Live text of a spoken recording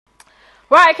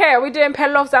Right, okay, are we doing pair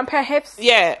loves and pair hips?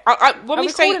 Yeah. When we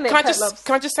say, can I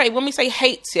just say, when we say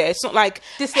hates, yeah, it's not like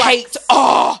dislikes. Hate.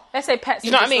 Oh, let's say pets.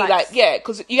 You know what I mean? Like, yeah,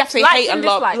 because you have to say likes hate and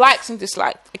love, likes and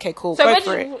dislikes. Okay, cool. So go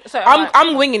for it. So,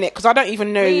 I'm winging it because I don't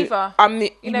even know. Me either.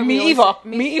 Me either.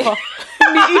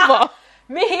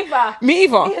 Me either. Me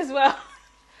as well.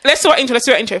 Let's do our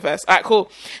intro first. Alright, cool.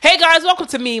 Hey guys, welcome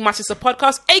to Me, My Sister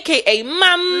Podcast, aka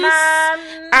Mams.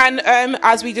 And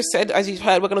as we just said, as you've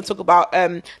heard, we're going to talk about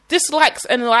dislikes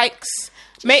and likes.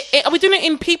 Are we doing it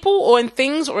in people or in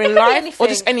things or in life or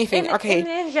just anything?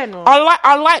 Okay. In general.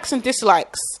 Our likes and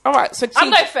dislikes. Alright, so I'll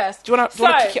go first. Do you want to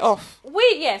kick it off? So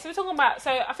we're talking about.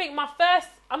 So I think my first.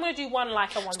 I'm going to do one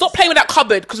like and one. Stop playing with that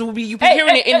cupboard because you'll be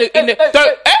hearing it in the.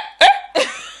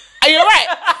 Are you alright?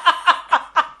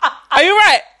 Are you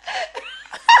alright?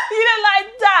 You don't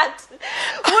like that.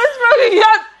 What's wrong with you?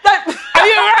 Are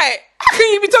you alright? How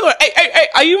can you be talking? Hey,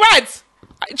 are you mad?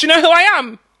 Do you know who I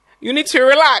am? You need to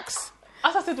relax.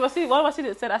 As I said to one of my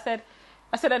students said, I said,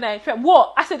 I know. She went,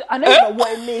 what? I said, I know you're not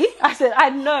whatting me. I said, I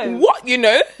know. What, you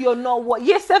know? You're not what?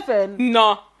 Year 7.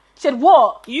 Nah. She said,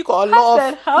 what? You got a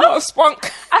lot of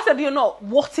spunk. I said, you're not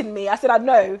whatting me. I said, I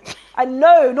know. I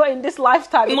know, not in this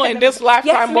lifetime. Not in this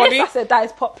lifetime, body. I said, that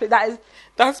is popular.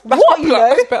 That's what, popular. You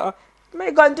know? That's better. You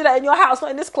may go and do that in your house,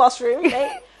 not in this classroom.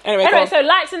 Okay? Anyway, so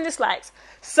likes and dislikes.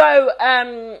 So,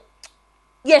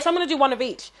 yes, I'm going to do one of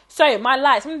each. So, my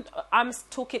likes, I'm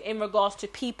talking in regards to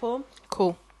people.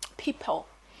 Cool. People.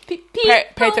 Pay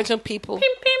attention, people.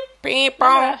 People.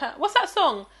 What's that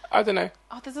song? I don't know.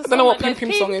 Oh, I don't know what Pim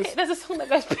Pim song is. There's a song that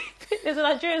goes Pim Pim. There's a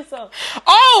Nigerian song.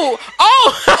 Oh!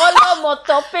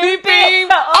 Olomoto Pim Pim.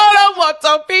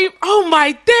 Olomoto Pim. Oh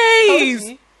my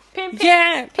days! Pim Pim.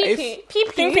 Yeah. Pim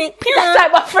Pim. That's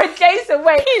like my friend Jason.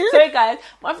 Wait. Sorry guys.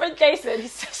 My friend Jason,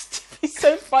 he's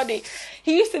so funny.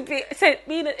 He used to be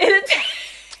in a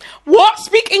What?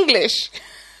 Speak English.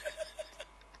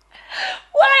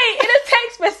 Wait, in a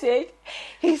text message,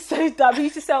 he's so dumb. He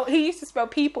used to spell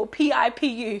people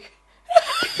Pipu.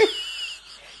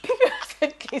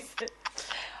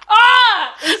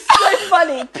 It's so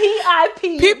funny.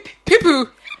 Pipu. Pipu.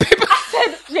 I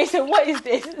said, Jason, what is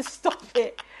this? Stop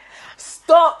it.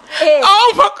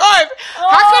 Oh my god!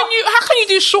 How can you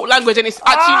do short language and it's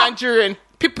actually Nigerian?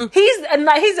 Pipu. He's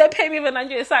a epitome of a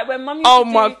Nigerian. It's like when mum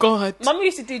God. Mum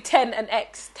used to do 10 and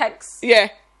X tanks. Yeah.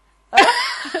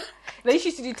 They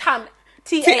used to do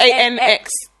TANX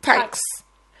tanks.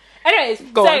 Anyways,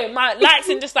 my likes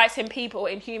and dislikes in people,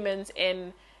 in humans,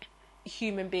 in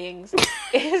human beings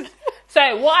is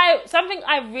something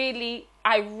I really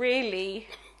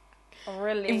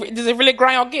does it really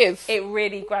grind your gears? It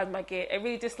really grinds my gear. It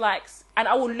really dislikes, and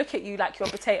I will look at you like you're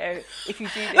a potato if you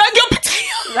do this. Like you're a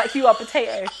potato. Like you are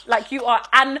potato. Like you are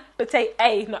an potato.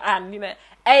 A, not an. You know,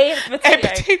 a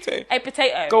potato. A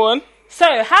potato. Go on.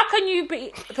 So how can you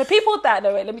be for people that?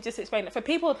 No, wait. Let me just explain it. For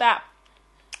people that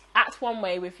act one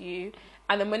way with you,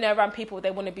 and then when they're around people, they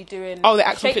want to be doing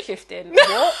shape shifting.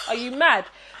 What? Are you mad?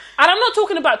 And I'm not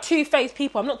talking about two-faced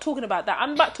people. I'm not talking about that.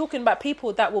 I'm talking about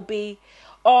people that will be,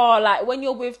 like when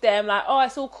you're with them, like,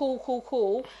 it's all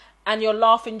cool, and you're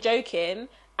laughing, joking,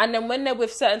 and then when they're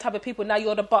with certain type of people, now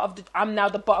I'm now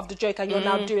the butt of the joke, and you're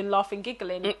now doing laughing,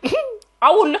 giggling.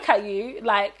 I will look at you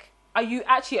like, are you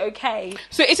actually okay?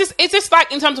 So it's just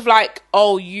like in terms of like,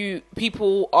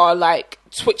 people are like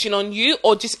twitching on you,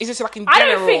 or just is this like in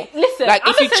general? Listen, like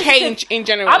if you change in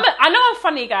general. I know I'm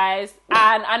funny, guys,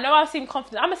 and I know I seem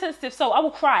confident. I'm a sensitive soul. I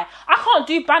will cry. I can't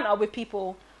do banter with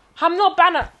people. I'm not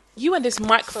banter. You and this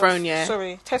microphone, yeah.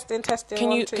 Sorry, testing.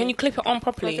 Can you clip it on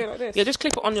properly? Can I do it like this? Yeah, just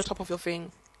clip it on your top of your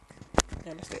thing.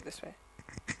 Yeah, let's do it this way.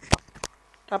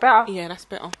 That better? Yeah, that's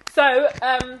better. So,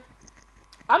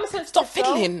 I'm a sensitive Stop soul.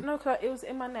 fiddling. No, because it was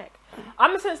in my neck.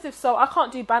 I'm a sensitive soul. I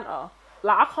can't do banter.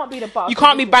 Like, I can't be the butt. You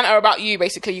can't be banter about you,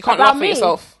 basically. You can't laugh at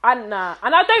yourself. And I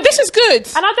don't. This is good.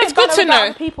 And I don't. It's good to know.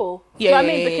 Other people. Yeah, you know what I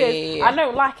mean? Because I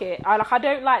don't like it. I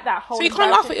don't like that whole. So you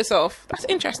can't laugh at yourself. That's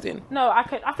interesting. No, I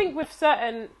could. I think with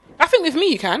certain. I think with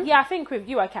me you can. Yeah, I think with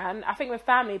you I can. I think with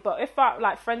family, but if I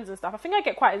like friends and stuff, I think I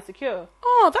get quite insecure.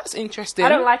 Oh, that's interesting. I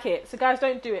don't like it. So guys,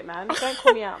 don't do it, man. Don't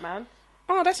call me out, man.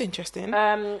 Oh, that's interesting.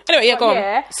 Anyway, yeah, go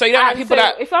on. So you don't like people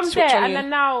that if I'm switch there on and you. then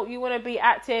now you want to be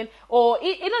acting, or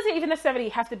it doesn't even necessarily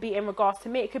have to be in regards to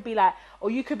me. It could be like, or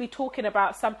you could be talking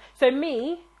about some. So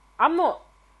me, I'm not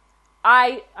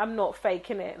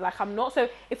faking it. Like I'm not. So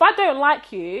if I don't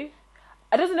like you,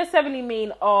 it doesn't necessarily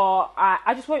mean,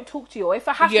 I just won't talk to you. Or if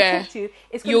I have to talk to you,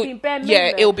 it's going to be bare minimum.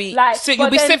 Yeah, it'll be, like, so you'll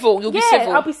be civil. You'll be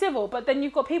civil. I'll be civil. But then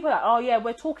you've got people like, oh yeah,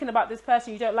 we're talking about this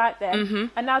person, you don't like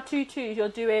them. And now 2-2, you're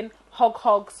doing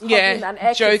hogs, hugging and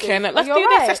air joking. Kisses. Let's do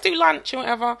this, let's do lunch or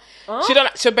whatever.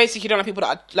 So basically you don't like people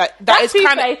that are, like, that's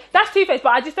two-faced, but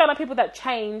I just don't like people that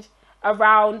change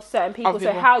around certain people. So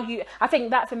I think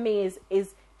that for me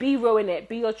is be real in it.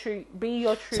 Be your true.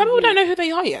 Some people don't know who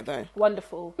they are yet, though.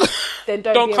 Wonderful. Then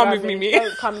don't come with me.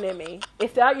 Don't come near me.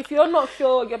 If you're not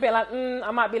sure, you're a bit like,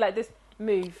 I might be like this.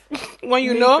 Move. When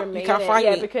you know, you can't find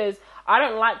me. Yeah, because I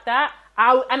don't like that.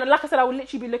 And like I said, I will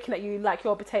literally be looking at you like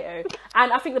you're a potato.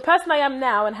 And I think the person I am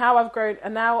now and how I've grown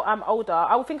and now I'm older,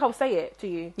 I will think I'll say it to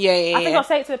you. Yeah. I think I'll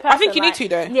say it to the person. I think you need to,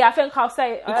 though. Yeah, I think I'll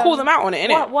say it. Call them out on it,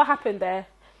 innit? What happened there?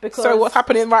 Because so what's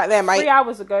happening right there, mate? 3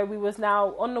 hours ago, we was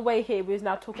now on the way here. We was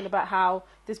now talking about how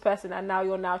this person, and now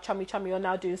you're now chummy. You're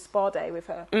now doing spa day with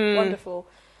her. Wonderful.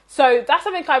 So that's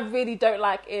something I really don't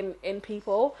like in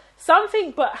people.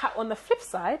 Something, but on the flip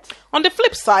side, on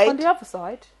the other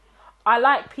side, I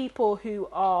like people who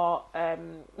are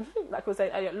like we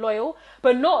say, loyal,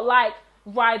 but not like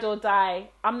ride or die.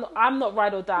 I'm not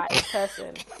ride or die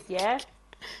person. Yeah.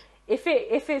 If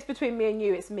it's between me and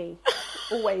you, it's me.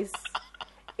 Always.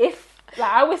 If,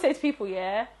 like, I always say to people,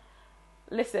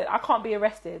 listen, I can't be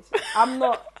arrested.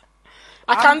 I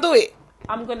can't do it.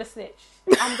 I'm gonna snitch.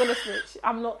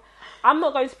 I'm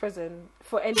not going to prison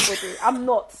for anybody. I'm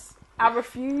not. I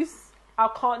refuse. I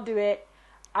can't do it.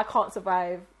 I can't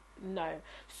survive. No.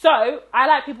 So I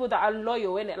like people that are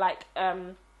loyal, innit? Like,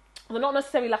 they're not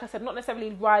necessarily, like I said, not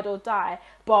necessarily ride or die,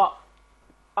 but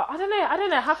I don't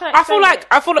know. How can I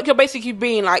feel like you're basically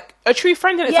being like a true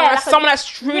friend in it. Someone that's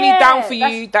truly down for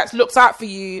you, that looks out for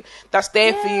you, that's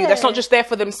there for you, that's not just there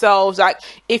for themselves. Like,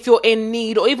 if you're in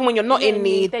need or even when you're not in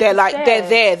need, they're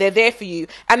there for you,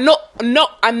 and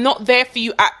not there for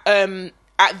you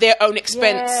at their own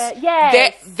expense.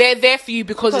 They're there for you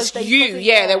because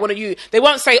they want you. They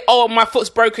won't say, oh, my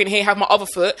foot's broken, here, have my other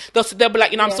foot. They'll be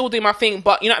like, I'm still doing my thing,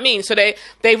 but you know what I mean? So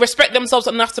they respect themselves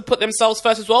enough to put themselves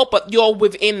first as well, but you're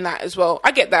within that as well.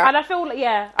 I get that. And I feel like,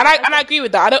 And I agree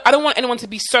with that. I don't want anyone to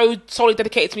be so solely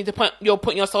dedicated to me to you're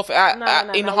putting yourself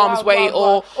in harm's way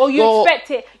or you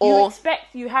expect it.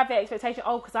 You have the expectation,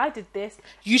 because I did this.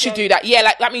 You should do that. Yeah,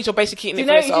 like that means you're basically keeping it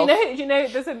for yourself. Do you know,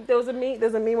 there's a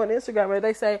meme on Instagram where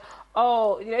they say,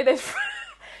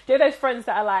 there's friends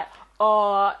that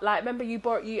are like, remember you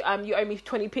owe me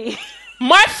 20p.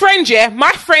 My friend,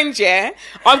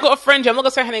 I've got a friend, I'm not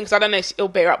gonna say her name because I don't know if it'll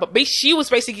bear up, but she was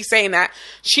basically saying that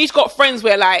she's got friends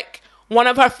where, like, one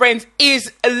of her friends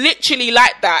is literally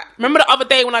like that. Remember the other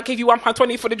day when I gave you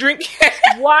 £1.20 for the drink?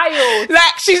 Wild.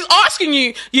 Like, she's asking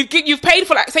you, you've paid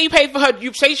for, like, say you paid for her,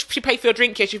 you say she paid for your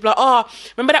drink, she's like,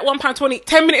 remember that £1.20?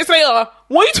 10 minutes later,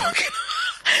 what are you talking about?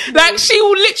 Like, she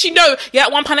will literally know,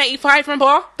 £1.85,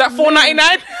 remember? That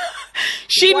 $4.99?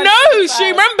 She knows,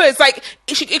 she remembers, like,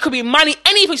 it could be money,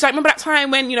 anything. She's like, remember that time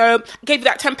when, I gave you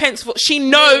that 10 pence for, she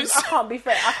knows. I can't be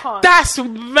fair, I can't. That's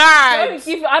mad.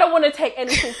 I don't want to take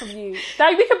anything from you.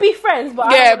 Like, we could be friends,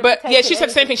 but she said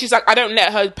the same thing. She's like, I don't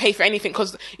let her pay for anything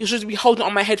because you're supposed to be holding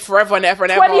on my head forever and ever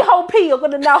and ever. 20 whole p you're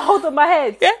going to now hold on my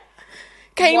head. Yeah.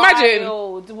 Can you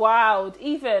imagine? Wild.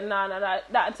 Even, no.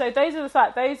 So those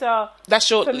are that's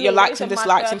your likes and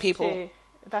dislikes in people. Too.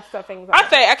 That's the thing. I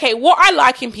say, okay, what I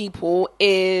like in people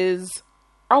is,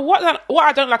 what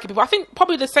I don't like in people, I think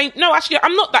probably the same. No, actually,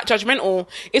 I'm not that judgmental.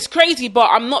 It's crazy, but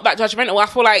I'm not that judgmental. I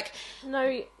feel like,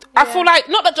 I feel like,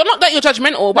 not that you're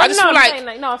judgmental, but I just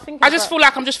feel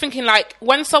like, I'm just thinking, like,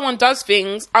 when someone does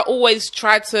things, I always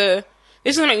try to,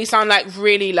 this doesn't make me sound like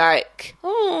really like,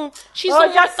 she's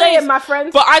just saying, my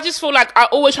friend. But I just feel like I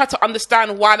always try to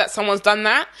understand why that someone's done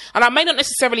that. And I may not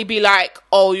necessarily be like,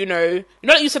 like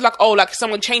you said, like, like if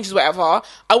someone changes, whatever.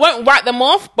 I won't write them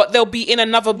off, but they'll be in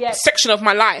another section of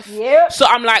my life. Yep. So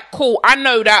I'm like, cool, I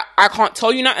know that I can't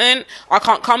tell you nothing. I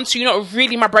can't come to you, not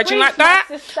really my brethren like that.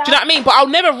 Do you know what I mean? But I'll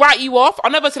never write you off.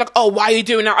 I'll never say like, why are you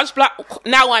doing that? I'll just be like,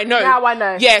 now I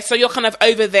know. Yeah, so you're kind of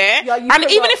over there. And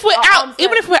even if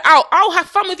we're out, I'll have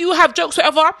fun with you, have jokes,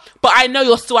 whatever, but I know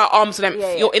you're still at arm's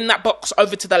length. You're in that box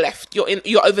over to the left.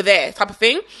 You're over there, type of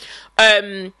thing.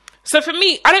 So for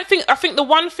me, I think the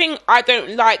one thing I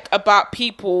don't like about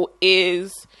people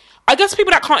is, I guess,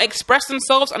 people that can't express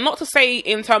themselves, and not to say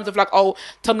in terms of like,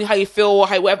 tell me how you feel or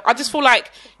how whatever. I just feel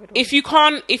like if you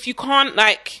can't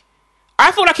like,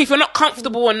 I feel like if you're not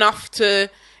comfortable enough to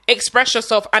express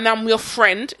yourself and I'm your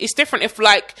friend, it's different if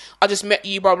like I just met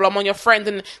you, blah blah, I'm on your friend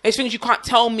and there's things you can't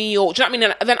tell me, or do you know what I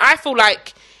mean? And then I feel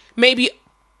like maybe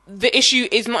the issue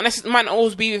is not necessarily, might not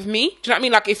always be with me. Do you know what I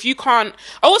mean? Like, if you can't,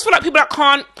 I always feel like people that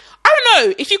can't, I don't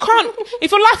know, if you can't,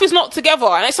 if your life is not together,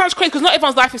 and it sounds crazy because not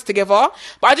everyone's life is together,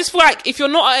 but I just feel like if you're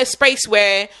not at a space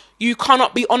where you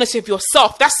cannot be honest with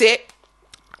yourself, that's it.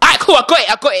 Alright, cool,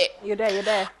 I got it. You're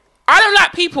there. I don't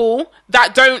like people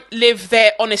that don't live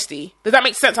their honesty. Does that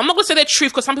make sense? I'm not going to say their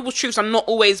truth because some people's truths are not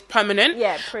always permanent.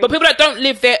 Yeah, but people that don't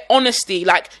live their honesty,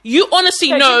 like, you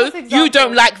honestly know you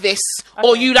don't like this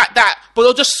or you like that, but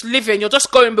you're just living, you're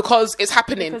just going because it's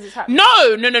happening.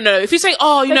 No. If you say,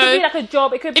 oh, you know, it could be like a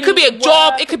job, it could be a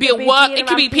job, it could be a work, it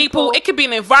could be people, it could be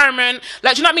an environment.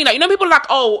 Like, do you know what I mean? Like, you know, people are like,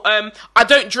 oh, I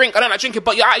don't like drinking,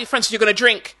 but you're out with your friends, so you're going to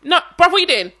drink. No, bruv, what are you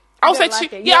doing? I'll say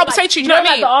to you, I would say to you, you know what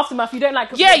I mean? You don't like the aftermath, you don't like...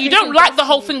 Yeah, you don't like the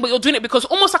whole thing, but you're doing it because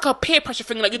almost like a peer pressure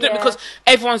thing, like you're doing it because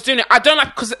everyone's doing it. I don't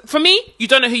like, because for me, you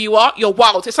don't know who you are, you're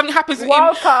wild. If something happens in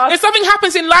life,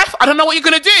 I don't know what you're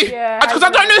going to do. Because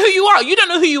I don't know who you are. You don't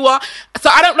know who you are.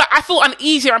 So I feel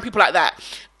uneasy around people like that.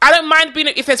 I don't mind being,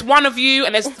 if there's one of you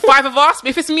and there's 5 of us,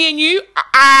 but if it's me and you,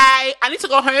 I need to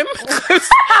go home because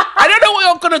I don't know what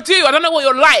you're going to do. I don't know what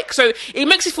you're like. So it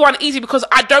makes me feel uneasy because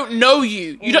I don't know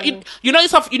you. You know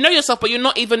yourself, but you're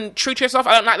not even true to yourself.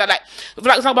 I don't like that. Like, for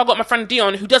example, I've got my friend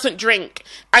Dion who doesn't drink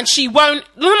and she won't,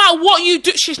 no matter what you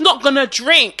do, she's not going to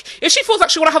drink. If she feels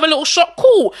like she want to have a little shot,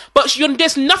 cool. But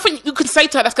there's nothing you can say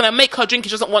to her that's going to make her drink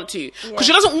if she doesn't want to. Because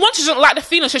she doesn't like the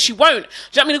feeling, so she won't. Do you know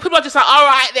what I mean? People are just like, all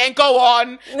right, then go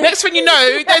on. Next thing you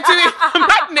know, they're doing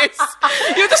madness.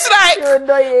 You're just like,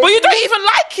 but you don't even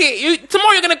like it.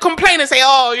 Tomorrow you're going to complain and say,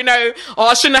 oh, you know,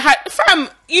 I shouldn't have had... Fam,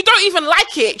 you don't even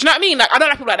like it. Do you know what I mean? Like, I don't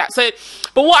like people like that. So,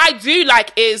 but what I do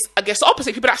like is, I guess, the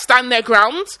opposite. People that stand their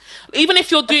ground. Even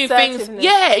if you're doing things...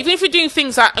 Yeah, even if you're doing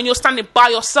things and you're standing by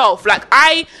yourself. Like,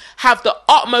 I have the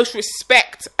utmost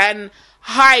respect and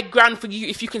high ground for you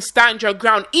if you can stand your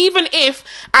ground, even if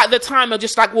at the time you're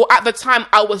just like, well, at the time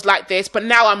I was like this, but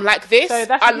now I'm like this. So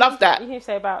I love that. You can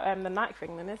say about the Nike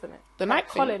thing then, isn't it? The Nike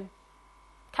thing?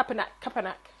 Colin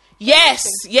Kaepernick. Yes.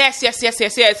 You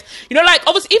know, like,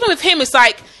 obviously, even with him, it's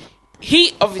like,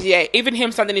 even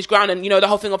him standing his ground and, you know, the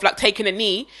whole thing of, like, taking a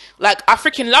knee, like, I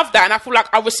freaking love that, and I feel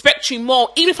like I respect you more,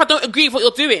 even if I don't agree with what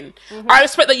you're doing. I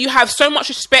respect that you have so much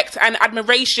respect and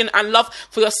admiration and love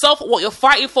for yourself, what you're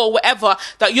fighting for, whatever,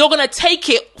 that you're gonna take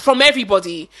it from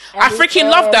everybody. I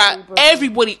freaking love that.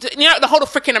 Everybody. You know, the whole of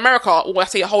freaking America, well, I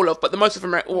say a whole of, but the most of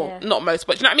America, well, not most,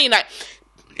 but you know what I mean? Like,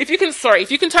 if you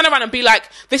can turn around and be like,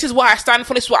 this is what I stand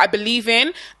for, this is what I believe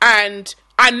in, and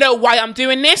I know why I'm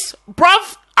doing this,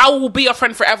 bruv, I will be your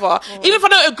friend forever. Even if I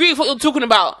don't agree with what you're talking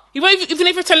about. Even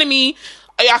if you're telling me,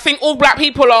 I think all black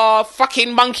people are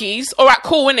fucking monkeys, alright,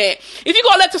 cool, innit? If you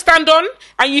got a leg to stand on,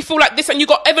 and you feel like this, and you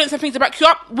got evidence and things to back you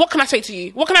up, what can I say to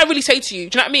you? What can I really say to you?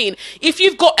 Do you know what I mean? If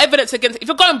you've got evidence if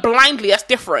you're going blindly, that's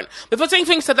different. But if you're saying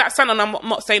things to that stand, and I'm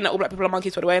not saying that all black people are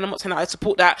monkeys, by the way, and I'm not saying that I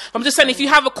support that. I'm just saying if you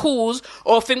have a cause,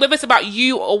 or a thing, whether it's about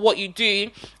you or what you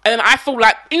do, and then I feel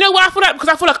like, you know what I feel like? Because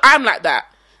I feel like I'm like that.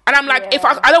 And I'm like, if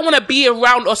I don't want to be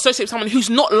around or associate with someone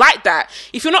who's not like that.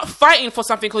 If you're not fighting for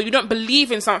something or you don't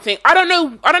believe in something, I don't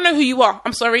know who you are.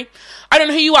 I'm sorry. I don't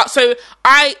know who you are. So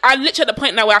I literally at the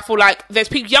point now where I feel like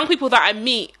there's young people that I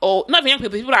meet, or not even young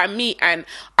people that I meet, and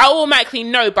I automatically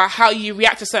know by how you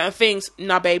react to certain things.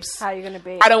 Nah, babes. How you're gonna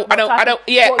be? I don't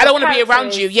want to be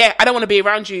around you. Yeah, I don't want to be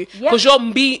around you because you're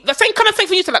the same kind of thing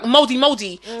for you to like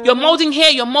moldy. You're molding here,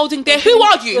 you're molding there. Who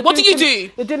are you? What do you do?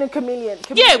 You're doing a chameleon.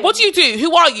 Yeah, what do you do?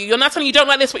 Who are you? You're not telling you don't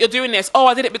like this, but you're doing this. Oh,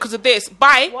 I did it because of this.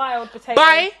 Bye. Wild potato.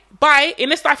 Bye. In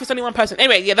this life, it's only one person.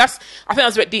 Anyway, yeah, I think that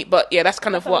was a bit deep, but yeah, that's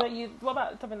kind of what. What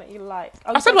about something that you like?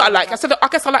 I said what I like. I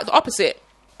guess I like the opposite.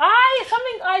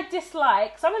 Something I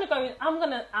dislike. So I'm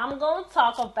gonna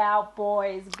talk about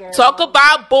boys, girl. Talk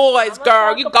about boys,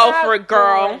 girl. You go for it,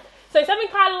 girl. Boys. So something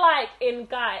I like in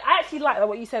guy. I actually like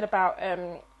what you said about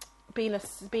being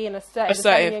assertive. I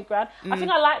think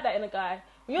I like that in a guy.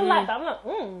 When you're like that, I'm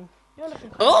like,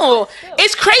 Oh,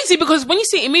 it's crazy because when you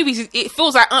see it in movies, it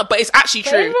feels like, but it's actually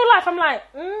true. But in real life, I'm like,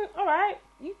 all right,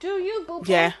 you do you, boo.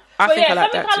 Yeah, I like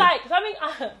that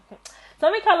too.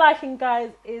 Something I like in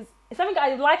guys is something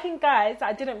I like in guys that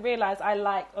I didn't realize I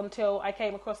liked until I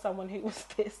came across someone who was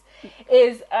this.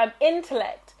 Is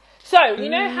intellect. So you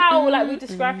know how like we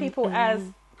describe people as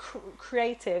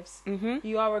creatives.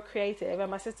 You are a creative,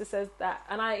 and my sister says that,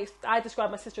 and I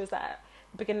describe my sister as that.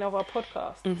 Beginning of our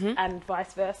podcast and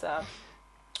vice versa.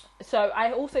 So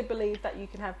I also believe that you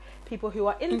can have people who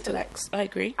are intellects. I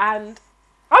agree. And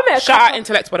I met shout out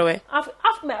intellects, by the way. I've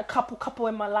met a couple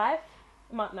in my life.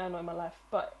 Not in my life,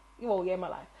 but in my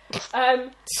life.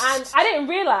 And I didn't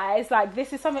realise like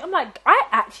this is something. I'm like, I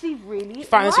actually really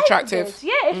find this attractive. This.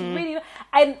 Yeah, it's really.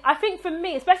 And I think for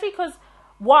me, especially because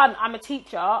one, I'm a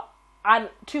teacher, and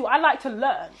two, I like to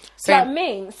learn. Do you know what I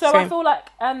mean? So I feel like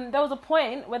there was a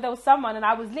point where there was someone, and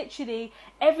I was literally,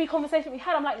 every conversation we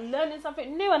had, I'm like learning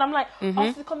something new, and I'm like,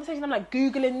 after the conversation, I'm like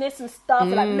Googling this and stuff,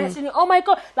 and like messaging, oh my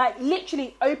God, like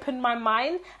literally opened my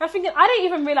mind. And I'm thinking, I didn't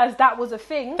even realise that was a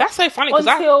thing. That's so funny, because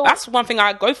that's one thing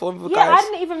I go for with guys. I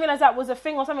didn't even realise that was a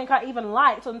thing or something I even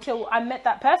liked until I met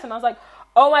that person. I was like,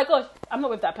 oh my gosh, I'm not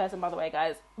with that person, by the way,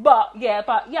 guys. But yeah,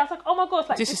 I was like, oh my gosh,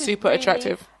 like this is super really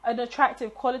attractive. An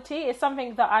attractive quality. It's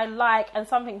something that I like, and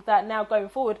something that now going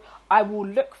forward I will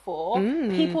look for.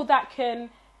 People that can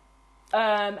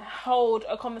hold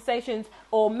conversations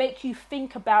or make you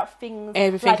think about things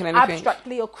like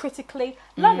abstractly or critically.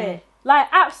 Love it. Like,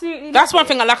 absolutely. That's one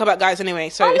thing I like about guys anyway.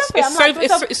 So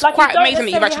it's like, quite amazing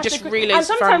that you've actually just realised.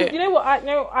 And sometimes, you know what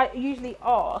I usually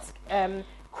ask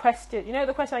question. You know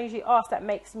the question I usually ask that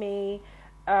makes me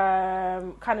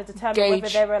kind of determine whether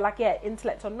they were like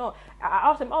intellect or not. I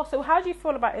ask them, so how do you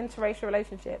feel about interracial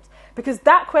relationships? Because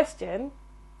that question,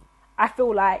 I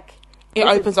feel like it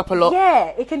opens up a lot.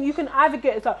 Yeah, you can either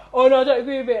get it's like, oh no, I don't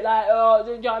agree with it. Like, oh,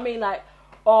 do you know what I mean? Like,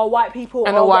 or white people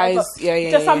and wise,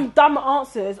 some dumb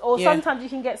answers. Or sometimes you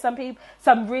can get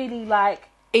some really like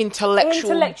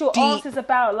intellectual answers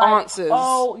about like answers.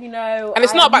 Oh, you know, and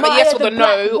it's not about the yes or the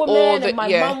no or the my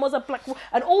mum was a black woman,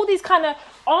 and all these kind of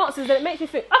answers that it makes you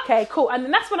think, okay, cool, and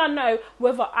then that's when I know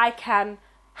whether I can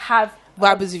have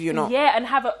vibes if you're not. Yeah, and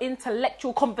have an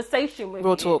intellectual conversation with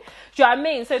real talk. Do you know what I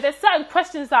mean? So there's certain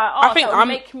questions that I ask that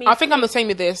make me. I think I'm the same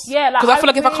with this. Yeah, because I feel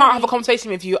like if I can't have a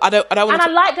conversation with you, I don't want. And I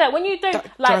like that when you don't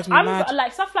like. I'm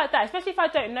like stuff like that, especially if I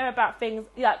don't know about things.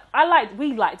 Like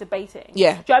we like debating.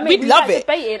 Yeah, do you know what I mean? We love it.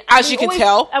 Debating, as you can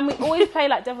tell, and we always play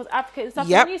like devil's advocate and stuff.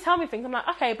 Yep. When you tell me things, I'm like,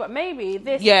 okay, but maybe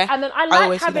this. Yeah, and then I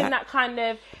like having that kind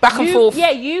of back and forth.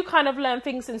 Yeah, you kind of learn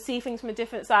things and see things from a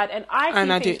different side, and I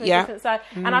see things from a different side,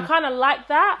 and I kind of like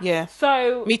that. Yeah.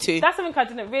 So me too. That's something I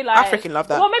didn't realise. I freaking love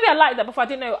that. Well, maybe I liked that before. I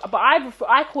didn't know, but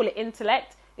I call it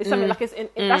intellect. It's something like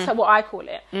that's what I call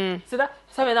it. So that's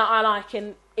something that I like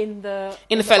in the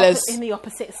fellas in the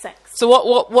opposite sex. So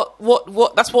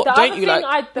what? That's what don't you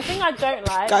like? The thing I don't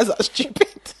like. Guys are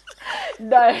stupid.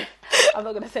 No, I'm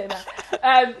not gonna say that.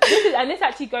 This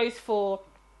actually goes for.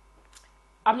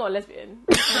 I'm not a lesbian.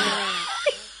 No,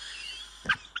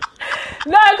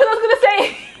 because I was gonna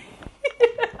say.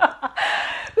 I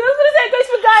was going to say it goes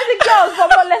for guys and girls, but I'm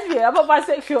not lesbian. I'm not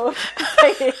bisexual.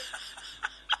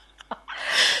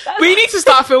 We need to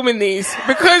start filming these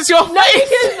because your face.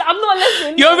 Because I'm not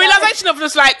lesbian. Your realisation of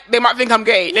just like they might think I'm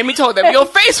gay. Let me tell them. Your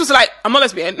face was like, I'm not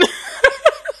lesbian.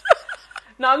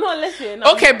 No, I'm not lesbian.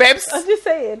 No, okay, babes. I was just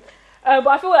saying. But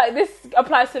I feel like this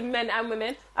applies to men and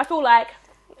women. I feel like,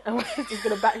 I'm just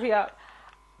going to back me up.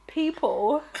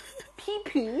 People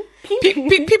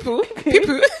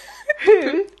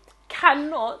who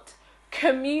cannot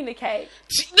communicate.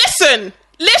 Listen.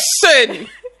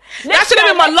 That should have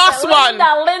been my last one.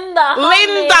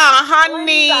 Linda,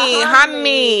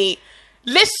 honey.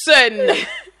 Listen.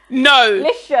 No.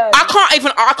 Listen.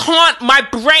 I can't, my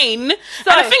brain.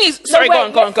 So, and the thing is, sorry, go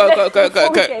on.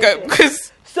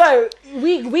 Because. So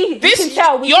we can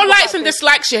tell your likes and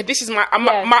dislikes. Yeah, this is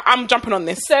I'm jumping on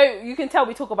this. So you can tell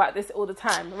we talk about this all the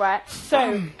time, right?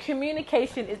 So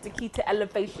communication is the key to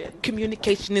elevation.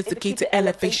 Communication is the key to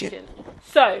elevation.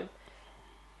 So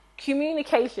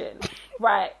communication,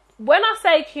 right? When I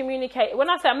say communicate,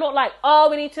 I'm not like,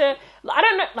 we need to. I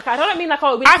don't know. Like I don't mean like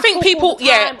we need I think people.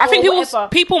 Yeah, I think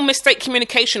people mistake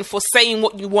communication for saying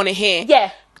what you want to hear.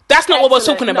 Yeah. That's not what we're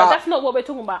talking about. That's not what we're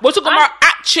talking about. We're talking about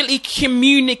actually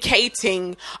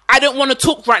communicating. I don't want to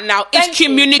talk right now. It's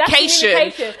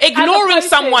communication. Ignoring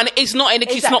someone is not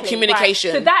it's not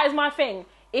communication. Right. So that is my thing.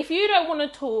 If you don't want to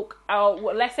talk,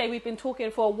 let's say we've been talking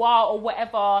for a while or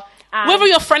whatever. Whether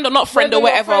you're friend or not friend or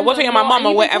whatever, whether you're my mum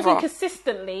or whatever.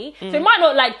 Consistently. So it might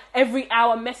not like every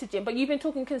hour messaging, but you've been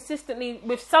talking consistently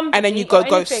with somebody. And then you go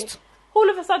ghost. All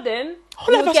of a sudden,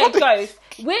 you'll get ghost.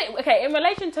 Okay, in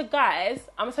relation to guys,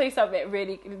 I'm going to tell you something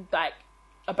really, like,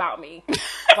 about me.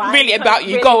 Right? Really about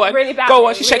you. Go on. Really about go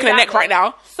on. Me, She's shaking her neck right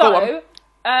now. So,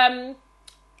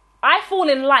 I fall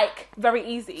in like very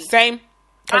easy. Same.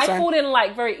 I fall in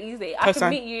like very easy. I can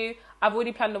meet you. I've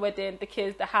already planned the wedding, the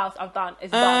kids, the house. I've done.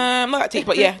 It's done. Not that deep,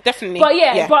 but yeah, definitely. But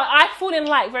but I fall in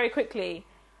like very quickly.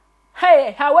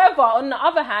 Hey, however, on the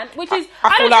other hand, which is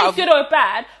I don't think it's good or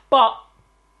bad, but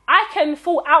I can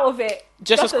fall out of it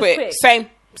just as quick. Same.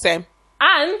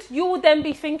 And you will then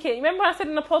be thinking, remember I said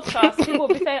in the podcast, people will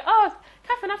be saying,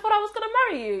 Catherine, I thought I was going to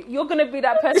marry you. You're going to be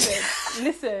that person.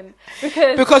 Listen.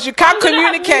 Because you can't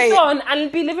communicate. I'm on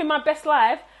and be living my best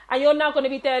life. And you're now going to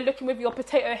be there looking with your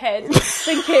potato head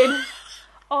thinking,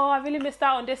 I really missed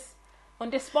out on this On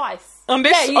this spice. On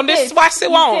this spicy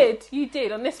one. You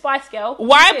did on this spice, girl.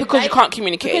 Why? Because you can't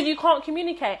communicate. Because you can't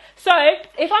communicate. So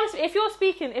if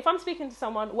I'm speaking to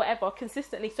someone, whatever,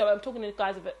 consistently. So I'm talking to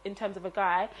guys in terms of a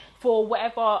guy for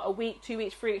whatever, a week, 2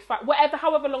 weeks, 3 weeks, 5, whatever,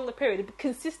 however long the period,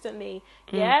 consistently,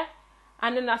 yeah.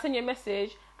 And then I send you a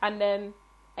message, and then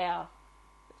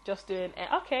just doing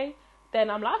okay. Then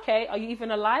I'm like, okay, are you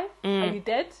even alive? Are you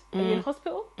dead? Are you in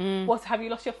hospital? Have you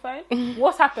lost your phone?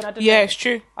 What's happened? I don't know. Yeah, it's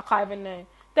true. I can't even know.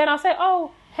 Then I'll say,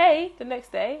 oh, hey, the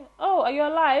next day. Oh, are you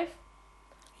alive?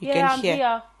 I'm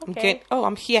here. Okay.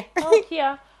 I'm here. Oh,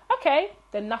 here. Okay.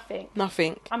 Then nothing.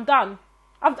 I'm done.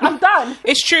 I'm done.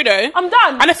 It's true though. I'm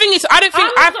done. And the thing is, I don't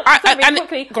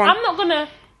think I'm not gonna.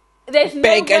 There's no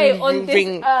way on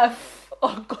this earth,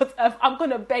 on God's earth, I'm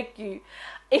gonna beg you.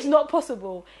 It's not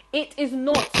possible. It is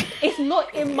not. It's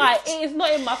not in my. It is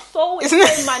not in my soul. It's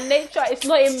not in my nature. It's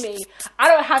not in me. I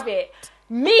don't have it.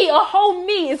 Me, a whole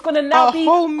me is gonna now be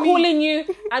calling you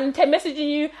and messaging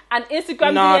you and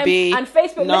Instagram DM and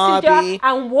Facebook Messenger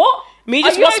and what? Me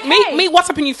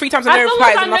WhatsApping you 3 times and no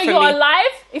replies. As long as I know you're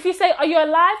alive. If you say, "Are you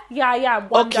alive?" Yeah,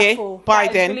 wonderful. Okay, bye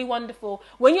then. Really wonderful.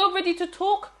 When you're ready to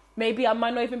talk. Maybe I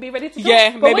might not even be ready to talk. Yeah,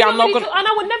 maybe I'm not going to... And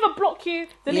I would never block you.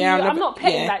 I'm not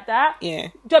petty like that. Yeah.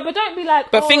 But don't be like...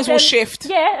 But things will shift.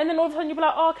 Yeah, and then all of a sudden you'll be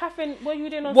like, oh, Catherine, what are you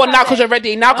doing on Saturday? Well, now because you're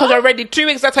ready. Now because you're ready. 2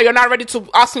 weeks later, you're now ready to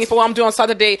ask me for what I'm doing on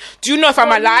Saturday. Do you know if I'm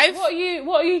alive? What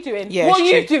are you doing? Yeah, what are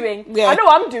you doing? Yeah. I know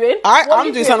what I'm doing.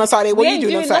 I'm doing something on Saturday. What are you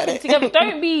doing on Saturday? Together.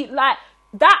 Don't be like...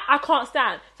 That I can't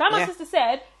stand. So my sister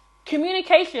said...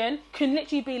 Communication can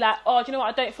literally be like, oh, do you know what?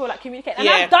 I don't feel like communicating. And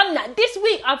I've done that. This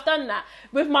week, I've done that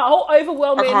with my whole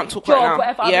overwhelming job, right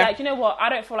whatever. I'm like, do you know what? I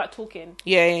don't feel like talking.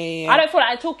 Yeah. I don't feel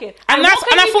like talking. And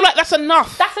I feel like that's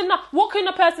enough. That's enough. What can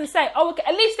a person say? Oh, okay.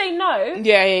 At least they know.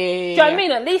 Yeah. Do you know what I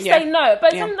mean? At least they know.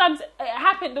 But sometimes it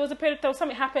happened. There was a period where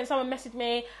something happened. Someone messaged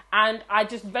me, and I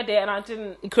just read it, and I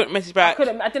didn't. You couldn't message back.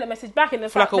 I didn't message back,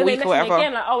 and for like a week or whatever.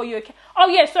 Again, like, oh, are you okay? Oh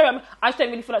yeah, sorry. I just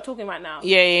don't really feel like talking right now.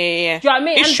 Yeah. Do you know what I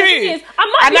mean? It's true.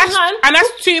 And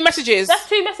that's 2 messages. That's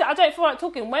 2 messages. I don't feel like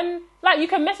talking. When you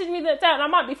can message me that day, and I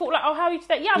might be like, oh, how are you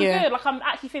today? Yeah, I'm good. Like I'm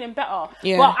actually feeling better.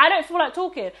 Yeah. But I don't feel like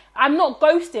talking. I'm not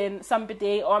ghosting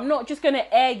somebody, or I'm not just gonna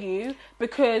air you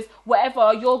because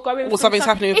whatever you're going through. Something's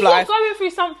happening with life. If you're going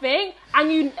through something,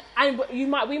 and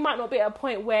we might not be at a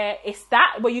point where it's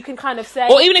that where you can kind of say,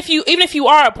 or even if you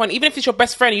are at a point, even if it's your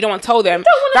best friend, you don't want to tell them.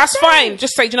 That's fine.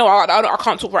 Just say, you know what, I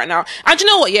can't talk right now. And you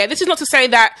know what? Yeah, this is not to say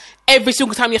that every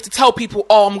single time you have to tell people,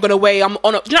 oh, I'm going away, I'm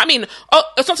on a... Do you know what I mean? Oh,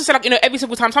 it's not to say, like, you know, every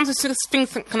single time. Sometimes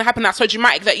things can happen that's so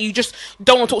dramatic that you just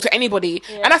don't want to talk to anybody.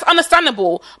 Yeah. And that's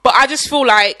understandable. But I just feel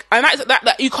like... And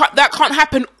that can't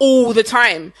happen all the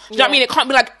time. Do you know what I mean? It can't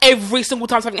be like every single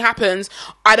time something happens,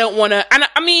 I don't want to... And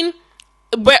I mean...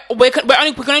 we can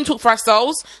only talk for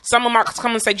ourselves. Someone might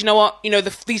come and say, do you know what? You know,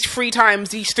 these 3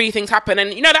 times, these 3 things happen.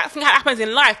 And, you know, that thing happens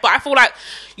in life. But I feel like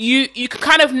you can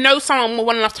kind of know someone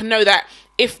well enough to know that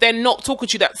if they're not talking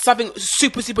to you, that something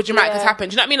super, super dramatic has happened.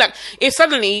 Do you know what I mean? Like, if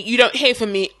suddenly you don't hear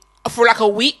from me for like a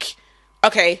week,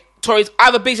 okay, Tori's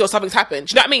either busy or something's happened.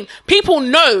 Do you know what I mean? People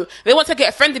know. They want to get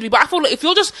offended me, but I feel like if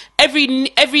you're just every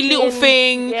little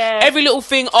thing,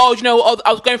 oh, you know,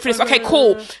 I was going through this, okay,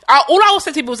 cool. All I will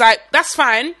say to people was like, that's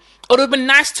fine. It would have been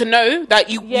nice to know that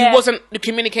you wasn't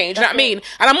communicating. Do you know what I mean?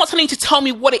 And I'm not telling you to tell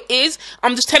me what it is.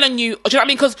 I'm just telling you, do you know what I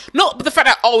mean? Because not the fact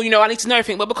that, oh, you know, I need to know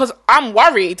everything, but because I'm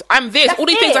worried. I'm this. All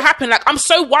these things are happening. Like, I'm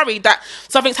so worried that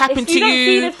something's happened to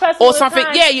you or something.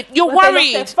 Yeah, you're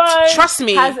worried. Trust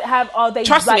me.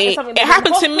 Trust me. It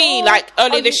happened to me like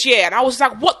earlier this year, and I was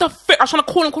like, what the frick? I was trying to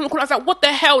call him. I was like, what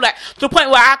the hell? Like, to the point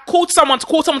where I called someone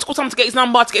to get his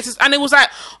number, to get his, and it was like,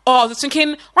 oh, I was thinking,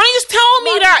 why don't you just tell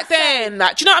me that then?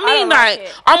 Like, do you know what I mean?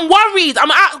 Like, I'm worried. I'm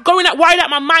worried out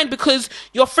my mind because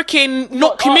you're freaking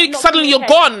not communicating. Suddenly you're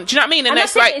gone. Do you know what I mean? And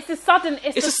it's like it's a sudden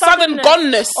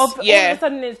goneness. All of a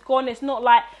sudden it's gone. It's not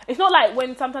like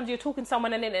when sometimes you're talking to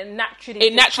someone and then it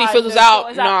naturally fizzles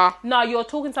out. No, you're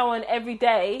talking to someone every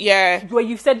day. Yeah. Where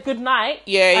you've said good night.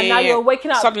 Yeah. And now you're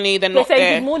waking up. Suddenly they're not there. They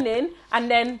say good morning.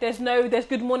 And then there's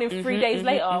good morning 3 days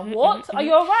later. What? Are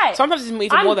you alright? Sometimes it's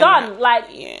even more than that. I'm done. Like,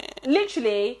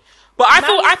 literally. But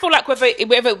I feel like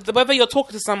whether you're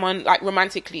talking to someone like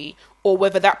romantically or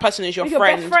whether that person is your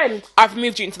friend, I've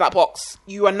moved you into that box.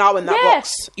 You are now in that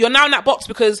box. You're now in that box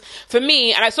because for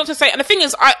me, and it's not to say, and the thing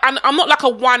is, I'm not like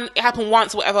it happened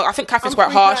once or whatever. I think Catherine's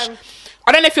quite harsh.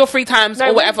 I don't know if you're 3 times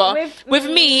or whatever. With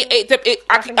me,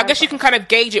 I guess you can kind of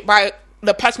gauge it by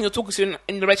the person you're talking to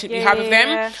in the relationship you have with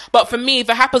them. But for me, if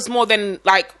it happens more than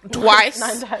like twice,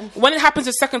 9 times. When it happens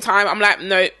the second time, I'm like,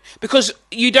 no, because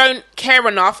you don't care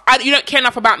enough. You don't care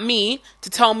enough about me to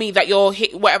tell me that you're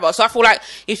whatever. So I feel like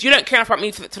if you don't care enough about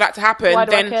me for that to happen,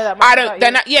 then I don't.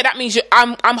 Then that means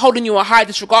I'm holding you a higher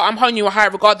disregard. I'm holding you a higher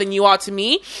regard than you are to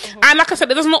me. And like I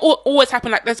said, it doesn't always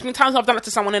happen. Like there's been times I've done it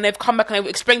to someone and they've come back and they've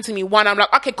explained to me one. I'm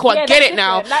like, okay, cool, I get it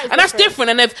now, and that's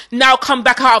different. And they've now come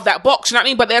back out of that box. You know what I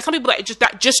mean? But there are some people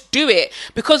that just do it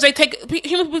because they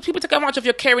people take advantage of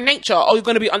your caring nature. Oh, you're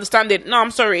going to be understanding. No,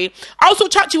 I'm sorry. I'll still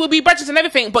chat to you, we'll be brothers and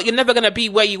everything, but you're never going to be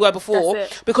where you were before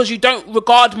because you don't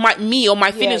regard me or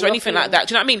my feelings or anything like that.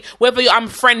 Do you know what I mean? Whether I'm a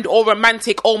friend or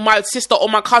romantic or my sister or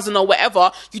my cousin or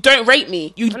whatever, you don't rate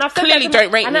me. You clearly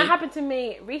don't rate me. And that happened to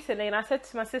me recently, and I said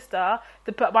to my sister,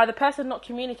 by the person not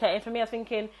communicating, for me, I was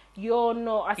thinking, you're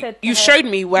not. I said you showed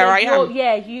me where I am.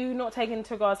 Yeah, you not taking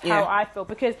into regards how I feel,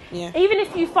 because even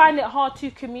if you find it hard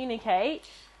to communicate,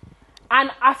 and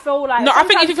I feel like I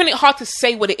think if you find it hard to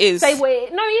say what it is,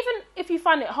 even if you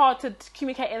find it hard to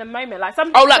communicate in a moment, like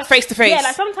sometimes, like face to face,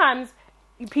 like sometimes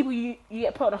people you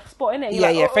get put on a spot in it.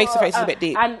 Face to face is a bit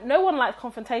deep, and no one likes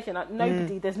confrontation. Like,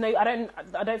 nobody. There's no.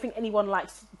 I don't think anyone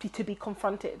likes to be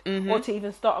confronted or to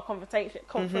even start a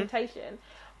confrontation.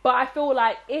 But I feel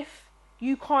like if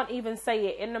you can't even say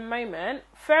it in the moment,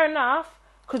 fair enough.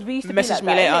 Because we used to message be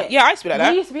like me that, later. Yeah, I used to be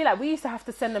like that. We used to have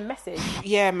to send a message.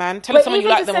 Yeah, man. Tell someone you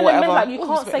like them or whatever. You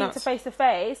can't say it to face to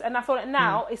face. And I feel like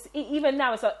now, it's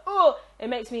like, it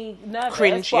makes me nervous.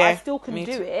 Cringe, but I still can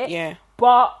do it. Yeah.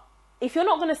 But if you're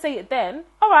not going to say it then,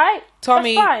 all right,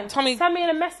 that's fine. Send me in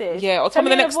a message. Yeah, or tell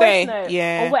me the next day.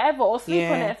 Yeah. Or whatever, or sleep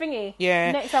on it, thingy.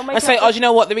 Yeah. Next time, I say, do you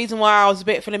know what? The reason why I was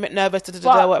feeling a bit nervous,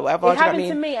 whatever. It happened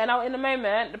to me, and in the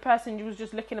moment, the person was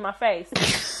just looking in my face.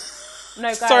 No,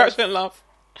 guys. Sorry, I shouldn't laugh.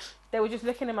 They were just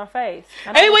looking in my face.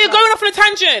 Anyway, you're going off on a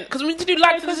tangent because we need to do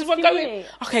this is what going.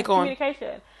 Okay, go on.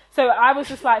 Communication. So I was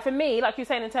just like, for me, like you're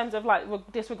saying in terms of like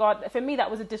disregard. For me, that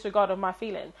was a disregard of my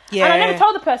feeling. Yeah. And I never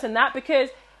told the person that because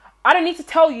I don't need to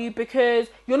tell you because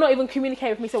you're not even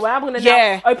communicating with me. So when I'm going to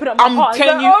now open up my heart and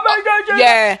go, oh my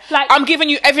God, like, I'm giving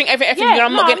you everything, and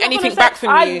I'm not getting anything back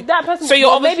from you. That person, so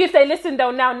you're maybe if they listen,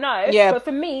 they'll now know. Yeah. But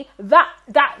for me,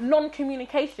 that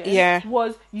non-communication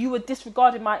was you were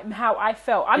disregarding how I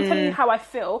felt. I'm telling you how I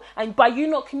feel, and by you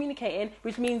not communicating,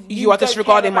 which means you are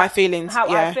disregarding my feelings. How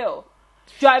I feel.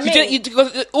 Do you know what I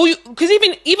mean? Because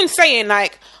even saying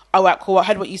like, oh, right, cool, I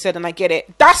heard what you said and I get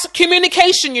it. That's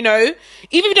communication, you know. Even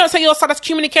if you don't say your side, that's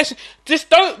communication. Just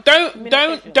don't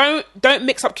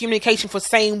mix up communication for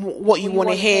saying what you want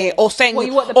to hear or saying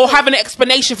or have an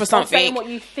explanation for something. Or saying what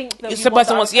you think the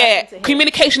person wants. Yeah,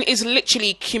 communication is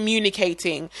literally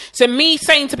communicating. So me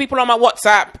saying to people on my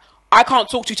WhatsApp, I can't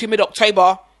talk to you till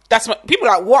mid-October. That's what people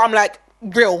are like. What? I'm like,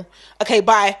 real. Okay,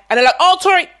 bye. And they're like, oh,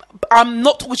 sorry. I'm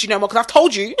not talking to you no more because I've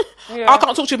told you I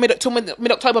can't talk to you till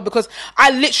mid-October because I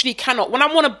literally cannot. When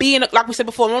I want to be in, like we said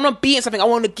before, when I want to be in something, I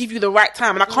want to give you the right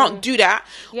time, and I can't do that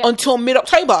until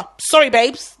mid-October. Sorry,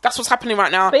 babes, that's what's happening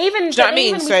right now. But even, do you know what I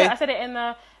mean? So I said it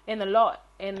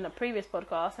in the previous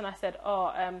podcast, and I said,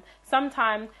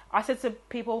 sometimes I said to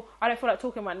people, I don't feel like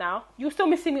talking right now. You're still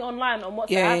missing me online on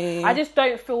WhatsApp. I just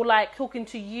don't feel like talking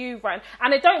to you right,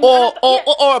 and it don't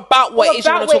or about what it is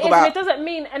you want to talk about. It doesn't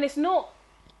mean, and it's not.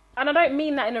 And I don't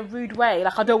mean that in a rude way.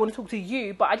 Like, I don't want to talk to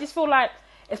you, but I just feel like,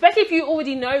 especially if you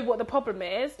already know what the problem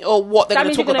is, or what they're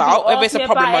going to talk about, whether it's a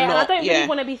problem or not. And I don't really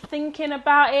want to be thinking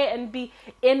about it and be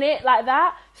in it like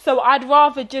that. So I'd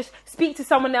rather just speak to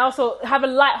someone else or have a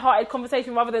light-hearted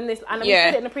conversation rather than this. And I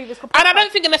said it in the previous podcast. And I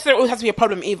don't think it necessarily always has to be a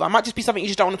problem either. It might just be something you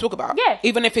just don't want to talk about. Yeah.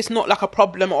 Even if it's not like a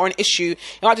problem or an issue,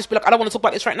 it might just be like, I don't want to talk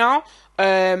about this right now.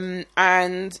 And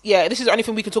this is the only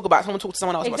thing we can talk about. Someone talk to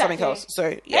someone else about something else.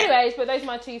 So yeah. Anyways, but those are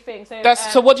my two things.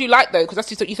 So what do you like though? Because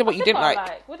you said what you didn't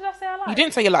like. What did I say I like? You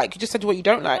didn't say you like. You just said what you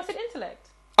don't like. I said intellect.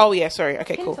 Oh yeah, sorry.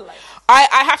 Okay, cool.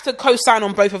 I have to co-sign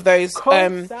on both of those.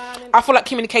 I feel like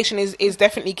communication is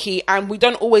definitely key, and we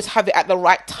don't always have it at the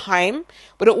right time.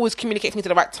 We don't always communicate things at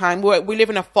the right time. We live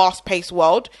in a fast-paced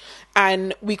world,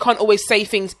 and we can't always say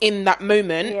things in that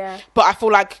moment. Yeah. But I feel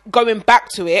like going back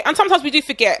to it, and sometimes we do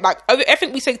forget. Like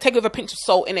everything we say, take it with a pinch of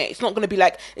salt in it. It's not going to be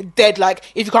like dead. Like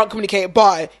if you can't communicate,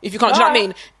 bye. If you can't, do you know what I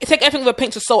mean? Take everything with a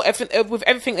pinch of salt. With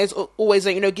everything, there's always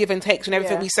give and takes and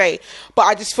everything we say. But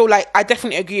I just feel like I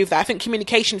definitely agree with that. I think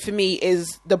communication for me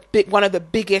is one of the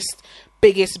biggest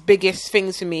biggest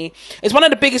things for me. It's one of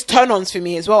the biggest turn-ons for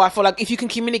me as well. I feel like if you can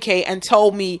communicate and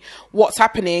tell me what's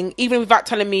happening, even without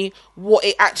telling me what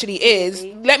it actually is,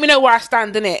 let me know where I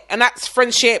stand in it. And that's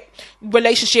friendship,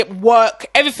 relationship, work,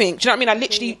 everything. Do you know what I mean?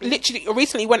 I literally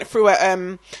recently went through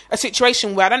a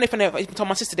situation where, I don't know if I even told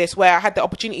my sister this, where I had the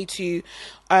opportunity to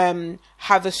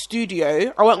have a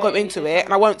studio. I won't go into it,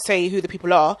 and I won't say who the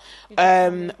people are.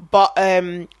 But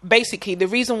basically, the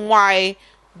reason why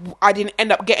I didn't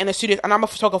end up getting a studio, and I'm a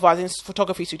photographer, I was in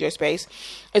photography studio space,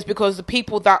 is because the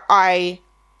people that I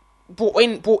brought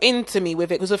into me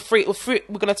with it, because we're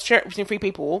going to share it between 3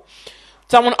 people.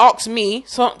 Someone asked me,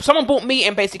 someone brought me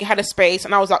in, basically had a space,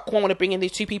 and I was like, cool, I want to bring in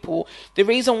these 2 people. The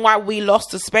reason why we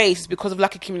lost the space is because of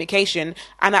lack of communication,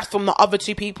 and that's from the other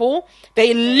 2 people.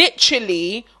 They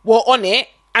literally were on it,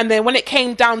 and then when it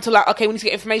came down to like, okay, we need to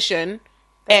get information,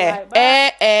 air.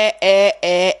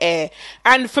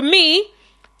 And for me,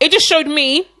 it just showed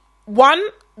me, 1,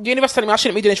 the universe telling me I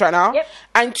shouldn't be doing this right now,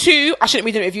 and 2, I shouldn't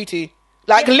be doing it with you 2.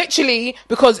 Like, literally,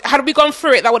 because had we gone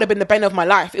through it, that would have been the bane of my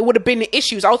life. It would have been the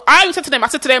issues. I said to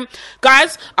them,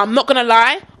 guys, I'm not going to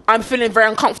lie, I'm feeling very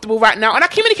uncomfortable right now. And I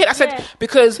communicated, I said,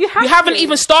 because we haven't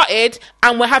even started,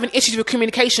 and we're having issues with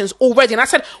communications already. And I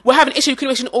said, we're having issues with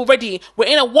communication already. We're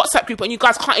in a WhatsApp group, and you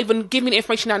guys can't even give me the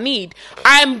information I need.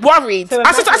 I am worried. So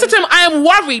I said to them, I am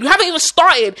worried. We haven't even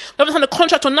started. We haven't signed a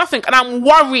contract or nothing, and I'm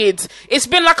worried. It's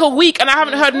been like a week, and I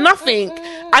haven't heard nothing.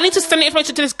 I need to send the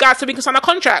information to this guy so we can sign a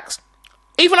contract.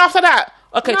 Even after that,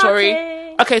 okay, Tori.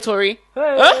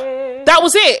 That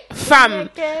was it, fam.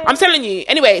 I'm telling you.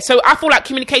 Anyway, so I feel like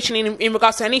communication in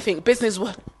regards to anything, business,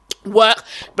 work,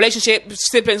 relationship,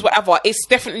 siblings, whatever, it's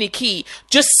definitely key.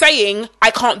 Just saying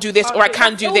I can't do this or I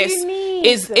can do this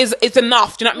is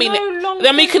enough. Do you know what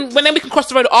I mean? Then we can cross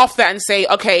the road after that and say,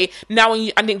 okay, now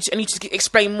I need to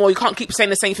explain more. You can't keep saying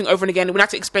the same thing over and again. We have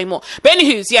to explain more. But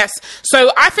anywho's, yes.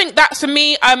 So I think that for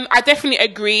me, I definitely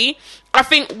agree. I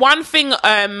think one thing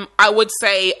I would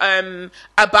say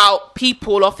about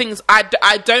people or things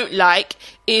I don't like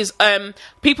is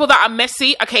people that are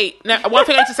messy. Okay, now one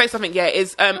thing I need to say something,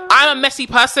 is I'm a messy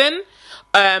person,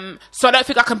 so I don't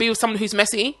think I can be with someone who's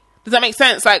messy. Does that make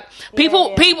sense? Like,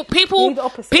 people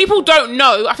don't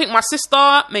know. I think my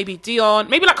sister, maybe Dion,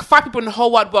 maybe like 5 people in the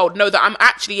whole wide world know that I'm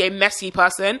actually a messy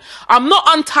person. I'm not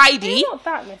untidy. You're not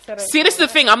that messy. See, this is the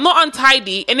thing. I'm not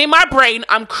untidy. And in my brain,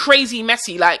 I'm crazy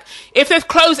messy. Like, if there's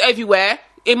clothes everywhere,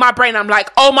 in my brain, I'm like,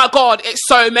 oh my God, it's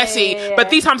so messy. But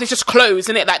these times it's just clothes,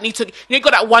 innit? Like, you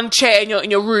got that one chair in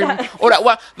your room, or that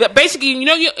one, that basically, you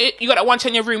got that one chair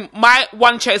in your room. My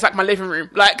one chair is like my living room.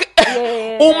 Like,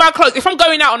 all my clothes, if I'm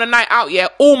going out on a night out,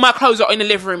 all my clothes are in the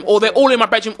living room, or they're all in my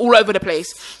bedroom, all over the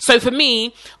place. So for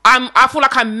me, I feel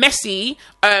like I'm messy,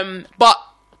 but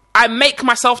I make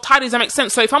myself tidy. Does that make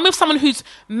sense? So if I'm with someone who's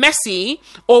messy,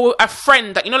 or a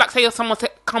friend that, like say someone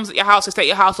comes at your house or stay at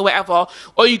your house or whatever,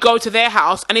 or you go to their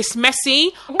house and it's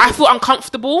messy, I feel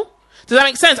uncomfortable. Does that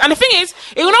make sense? And the thing is,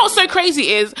 what's so crazy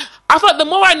is, I feel like the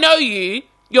more I know you,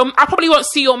 I probably won't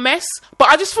see your mess, but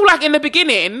I just feel like in the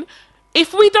beginning,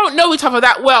 if we don't know each other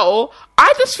that well,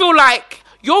 I just feel like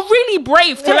you're really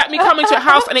brave to let me come into your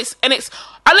house and it's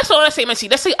let's not say messy,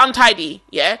 let's say untidy,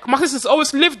 my sister's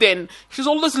always lived in. She's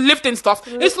always lived in stuff.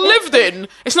 It's lived in.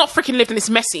 It's not freaking lived in, it's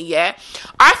messy, I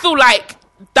feel like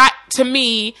that, to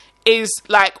me, is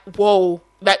like, whoa.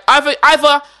 Like,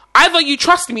 either you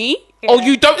trust me, or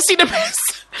you don't see the mess.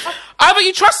 Either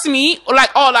you trust me, or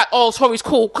oh, Tori's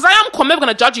cool. Because I am cool. I'm never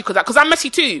going to judge you because I'm messy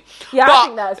too. Yeah, I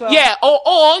think that as well. Yeah,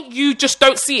 or you just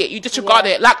don't see it. You disregard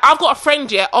it. Like, I've got a friend,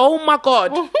 oh my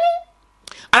God. And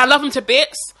I love him to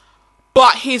bits.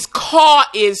 But his car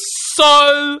is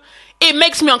it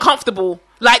makes me uncomfortable.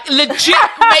 Like, legit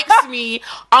makes me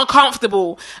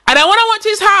uncomfortable. And then when I went to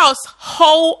his house,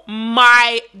 oh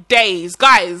my days,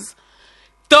 guys,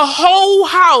 the whole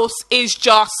house is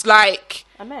just like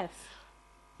a mess.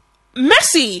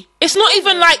 Messy. It's not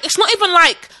even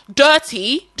like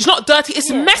dirty. It's not dirty.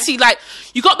 It's messy. Like,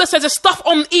 you got there's stuff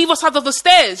on either side of the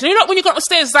stairs. You know, when you got up the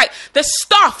stairs, like, there's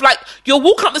stuff. Like, you're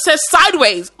walking up the stairs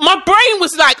sideways. My brain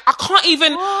was like, I can't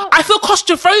even. What? I feel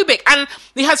claustrophobic. And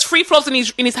he has 3 floors in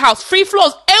his house. 3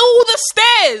 floors. All the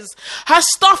stairs has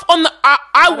stuff on the.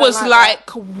 I was like,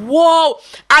 whoa.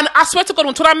 And I swear to God,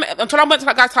 until I went to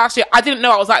that guy's house, I didn't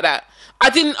know I was like that. I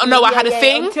didn't know I had a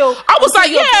thing. I was like,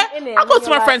 I go to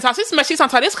my friend's house. It's messy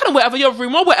sometimes. It's kind of whatever, your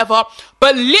room or whatever.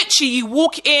 But literally, you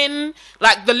walk in,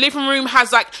 like, the living room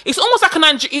has, like, it's almost like a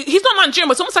Nigerian. He's not Nigerian,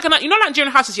 but it's almost like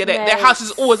Nigerian houses. Their house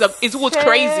is always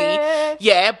crazy.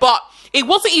 Yeah, but it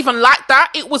wasn't even like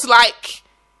that. It was like,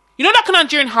 you know, like a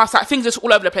Nigerian house, like things just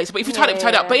all over the place. But if you tied it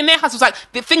up. But in their house, it was like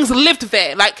the things lived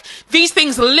there. Like these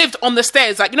things lived on the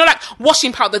stairs. Like, you know, like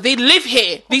washing powder, they live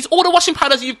here. All the washing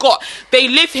powders you've got, they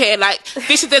live here. Like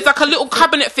there's like a little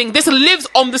cabinet thing. This lives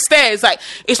on the stairs. Like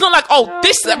it's not like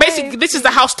basically this is the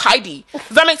house tidy. Does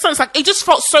that make sense? Like it just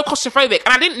felt so claustrophobic,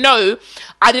 and I didn't know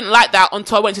I didn't like that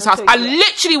until I went to his house. I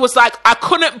literally was like, I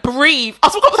couldn't breathe. I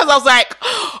was like,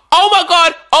 oh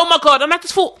my god, and I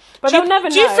just thought. But they'll never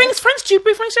know. Do you bring friends to your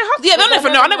house? Yeah, they'll never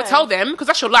know. I never tell them because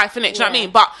that's your life, innit? Do you know what I mean?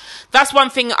 But that's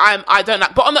one thing I don't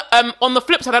like. But on the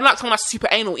flip side, I don't like someone that's super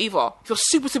anal either. If you're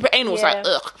super anal, it's like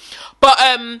ugh. But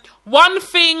one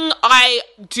thing I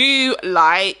do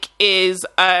like is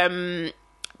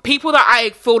people that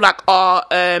I feel like are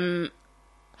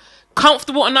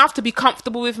comfortable enough to be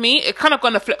comfortable with me. It kind of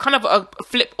gonna flip,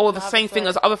 or the same thing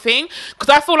as the other thing. Because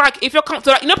I feel like if you're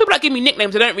comfortable, like, you know, people that give me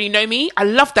nicknames, they don't really know me. I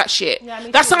love that shit. Yeah,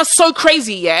 that sounds so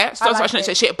crazy, yeah. So I shouldn't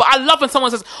say shit, but I love when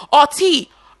someone says, "Oh, T,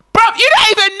 bro, you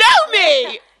don't even know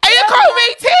me." And you call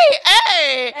me T.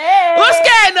 Hey, what's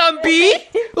going on, B?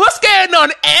 What's going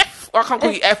on, F? Or I can't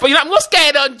call you F, but you know, what's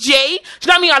going on, J? Do you know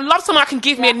what I mean? I love someone that can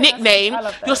give me a nickname.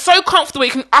 You're so comfortable.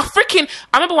 You can. I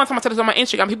remember one time I said this on my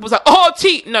Instagram. People was like, "Oh,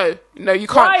 T." No, you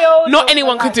can't. Not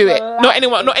anyone can do it. Not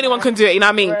anyone can do it. You know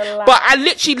what I mean? But I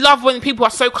literally love when people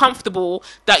are so comfortable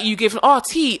that you give, "Oh,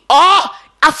 T." Oh,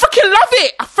 I freaking love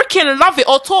it.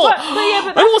 Or Tor.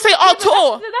 People say, "Oh,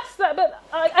 Tor."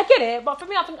 I get it, but for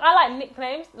me, I like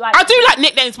nicknames. Like, I do like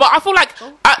nicknames, but I feel like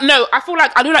I feel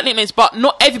like I do like nicknames, but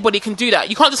not everybody can do that.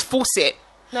 You can't just force it.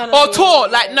 No, your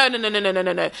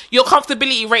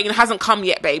comfortability rating hasn't come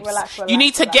yet, babes. Relax, you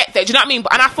need to get there. Do you know what I mean?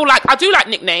 And I feel like I do like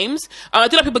nicknames. I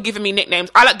do like people giving me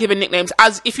nicknames. I like giving nicknames.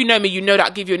 As if you know me, you know that I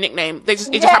give you a nickname. It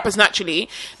just happens naturally,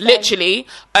 literally.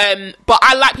 But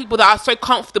I like people that are so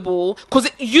comfortable, because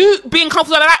you being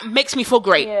comfortable like that makes me feel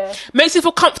great. Yeah. Makes me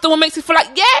feel comfortable. Makes me feel like,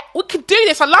 yeah, we could do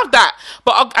this. I love that.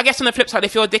 But I guess on the flip side,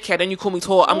 if you're a dickhead and you call me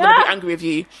Tor, I'm gonna be angry with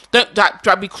you. Don't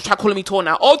try calling me Tor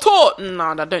now. Oh, Tor.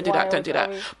 No, don't do that. Don't do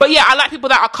that. But yeah, I like people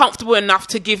that are comfortable enough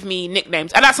to give me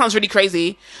nicknames. And that sounds really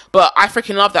crazy, but I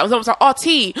freaking love that. I was like, "Oh,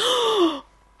 T,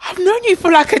 I've known you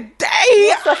for like a day."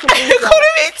 You're calling me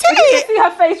T. You see her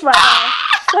face right now.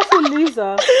 Such a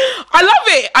loser. I love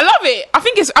it. I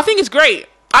think it's great.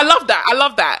 I love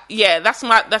that. Yeah, that's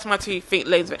my two feet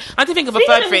lazy. I didn't think of a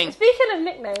third thing. Speaking of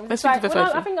nicknames, let's think of a third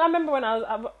thing. I think I remember when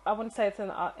I want to say it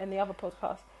in the other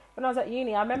podcast, when I was at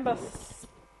uni, I remember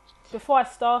before I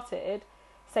started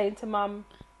saying to Mum,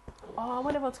 "Oh, I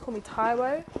want everyone to call me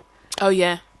Taiwo." Oh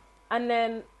yeah. And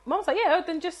then Mum was like, "Yeah,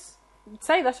 then just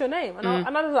say that's your name." And I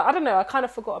was like, I don't know, I kind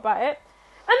of forgot about it.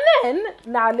 And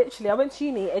then, literally, I went to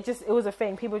uni. It was a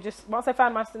thing. People just, once they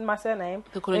found my surname,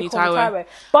 they call me Taiwo.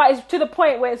 But it's to the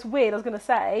point where it's weird. I was going to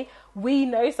say, we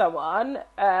know someone,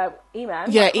 Eman.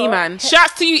 Yeah, Eman.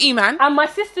 Shouts to you, Eman. And my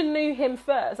sister knew him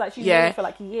first. Like, she knew him for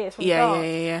like years from the start.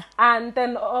 Yeah. And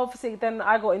then, obviously,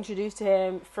 I got introduced to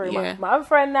him through my other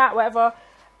friend, whatever.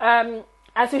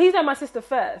 And so he's known my sister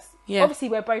first. Yeah. Obviously,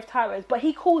 we're both Taiwos, but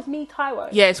he calls me Taiwo.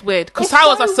 Yeah, it's weird. Because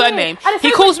Taiwo's our surname.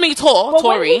 He calls me Tori.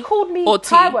 When he called me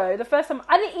Taiwo the first time,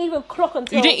 I didn't even clock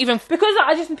until... You didn't even...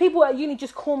 Because people at uni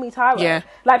just call me Taiwo. Yeah.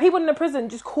 Like, people in the prison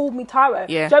just call me Taiwo.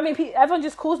 Yeah. Do you know what I mean? Everyone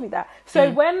just calls me that. So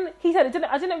when he said it,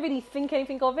 I didn't really think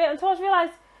anything of it until I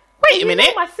realised... Wait a minute.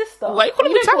 You know my sister. Why are you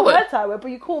calling me Taiwo? You don't call her Taiwo, but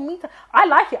you call me Taiwo. I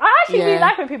like it. I actually really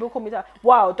like when people call me Taiwo.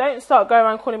 Wow, don't start going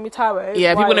around calling me Taiwo.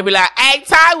 Yeah, people gonna be like, "Hey,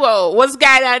 Taiwo, what's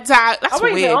going on, Taiwo?" That's weird. I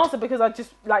won't even answer because I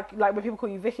just like when people call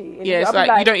you Vicky. Yeah, it's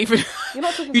like you don't even. You're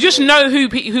not you just know who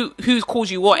calls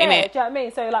you what, innit? Do you know what I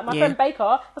mean? So like my friend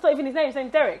Baker, that's not even his name. His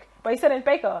name's Derek, but he said it's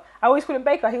Baker. I always call him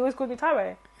Baker. He always calls me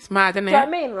Taiwo. It's mad, isn't it? Do you know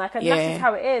what I mean? Like, and that's just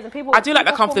how it is. And people. I do like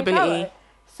the comfortability.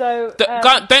 So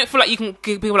don't feel like you can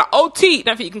give people like, "Oh, T."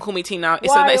 Don't think you can call me T now.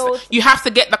 You have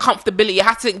to get the comfortability. You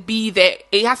have to be there.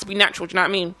 It has to be natural. Do you know what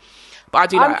I mean? But I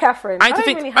do. I'm Catherine. I had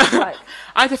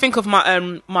to think of my.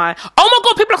 Oh my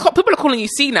god! People are calling you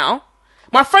C now.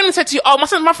 My friend said to you. Oh, my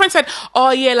friend said,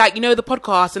 "Oh yeah, like you know the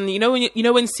podcast, and you know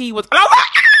when C was." And I was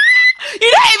like,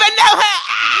 "You don't even know her."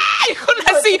 You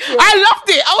couldn't see. I loved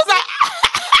it. I was like,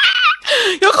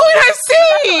 "You're calling her C."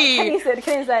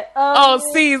 Kenny's like,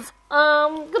 C's.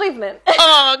 Good evening.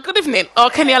 Good evening. Oh,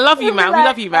 Kenny, I love you, man. We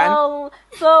love you, man.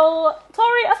 So,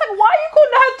 Tori, I was like, why are you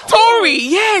calling her Tori? Tori,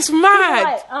 yes, mad.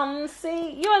 Like,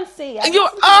 C, you and C.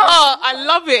 I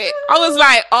love it. I was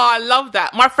like, I love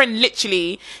that. My friend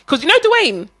literally, because you know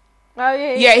Dwayne? Oh,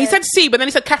 yeah. Yeah, he said C, but then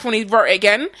he said Catherine, he wrote it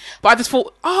again. But I just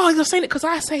thought, you're saying it because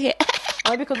I say it.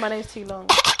 Maybe because my name's too long.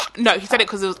 No, he said it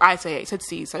because I say it. He said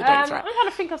C, so don't try. I'm trying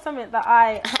to think of something that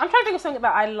I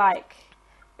like.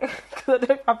 Because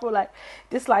I feel like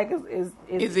dislike is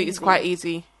it's quite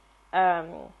easy. I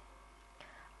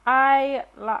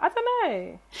don't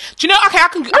know. Do you know? Okay, I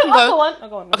can go.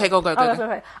 Go on. Okay, go.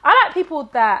 I like people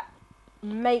that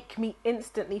make me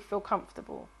instantly feel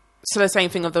comfortable. So the same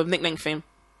thing of the nickname thing.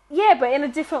 Yeah, but in a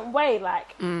different way.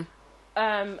 Like,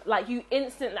 like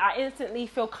I instantly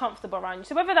feel comfortable around you.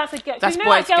 So whether that's a girl, that's you know,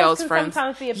 boys, like girls girls, can friends.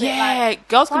 Sometimes be a bit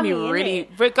girls funny, can be really,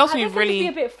 be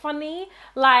a bit funny.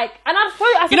 Like, and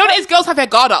you know, these girls have their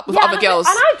guard up with other girls,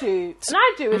 and I do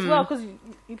as well, because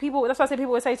people. That's why I say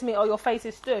people would say to me, "Oh, your face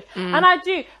is stood," and I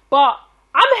do, but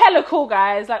I'm hella cool,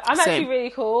 guys. Like, I'm actually really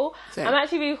cool. Same. I'm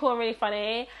actually really cool and really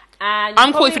funny. And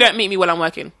I'm cool if you don't meet me while I'm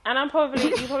working. And you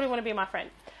probably want to be my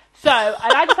friend. So,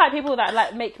 and I just like people that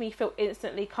like make me feel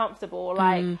instantly comfortable,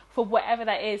 like for whatever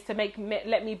that is, to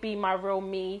let me be my real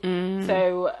me.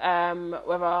 So,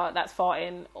 whether that's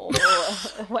farting or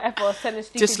whatever, sending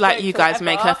stupid just like jokes you guys or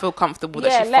make her feel comfortable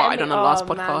that she farted on the last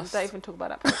podcast. Man, don't even talk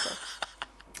about that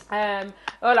podcast.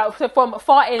 Or like, so from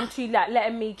farting to like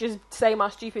letting me just say my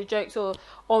stupid jokes, or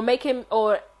making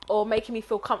me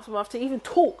feel comfortable enough to even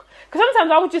talk. Because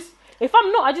sometimes I would just, if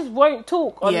I'm not, I just won't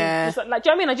talk. Just, like, do you know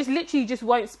what I mean? I just literally just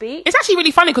won't speak. It's actually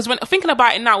really funny because when thinking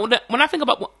about it now, when I think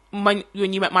about when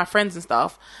you met my friends and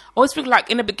stuff, I always think like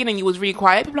in the beginning you was really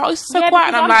quiet. People are like, oh, she's so quiet,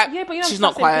 and I'm like, but you know, she's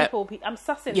not quiet. I'm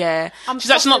sussing. Yeah,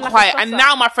 she's actually not quiet. And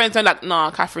now my friends are like,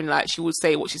 nah, Catherine, like she would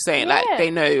say what she's saying. Like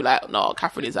they know, like, no,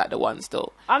 Catherine is like the one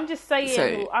still. I'm just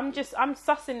saying, I'm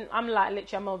sussing. I'm like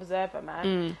literally, I'm an observer,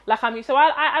 man. Like I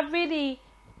really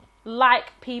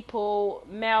like people,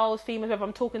 males, females, if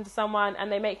I'm talking to someone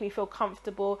and they make me feel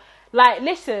comfortable. Like,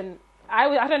 listen, I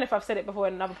don't know if I've said it before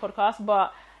in another podcast,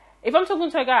 but if I'm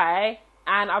talking to a guy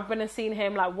and I've been and seen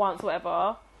him like once or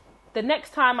whatever, the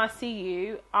next time I see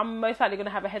you, I'm most likely going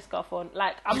to have a headscarf on.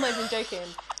 Like, I'm not even joking.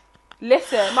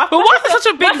 Listen, but what's such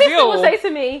a big deal? My sister would say to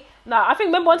me, I think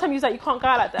remember one time you was like, you can't go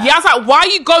out like that. Yeah, I was like, why are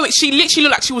you going? She literally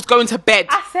looked like she was going to bed.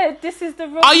 I said, this is the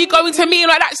real Are you going to me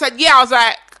like that? She said, yeah. I was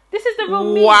like, this is the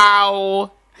real me.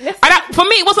 Wow. And for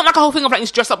me, it wasn't like a whole thing of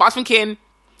like dress up. But I was thinking,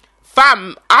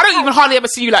 fam, I don't even hardly ever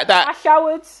see you like that. I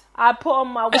showered. I put on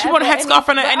my. And she wore a headscarf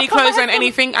and any clothes and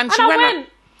anything, and she went.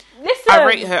 Listen, I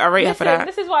rate her for that.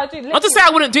 This is what I do. Listen, not to say I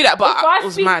wouldn't do that, but it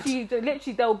was mad. To you,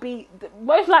 literally, there'll be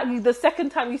most likely the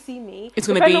second time you see me, it's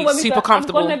going to be super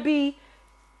comfortable. I'm going to be.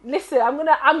 Listen, I'm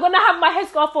gonna have my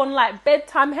headscarf on, like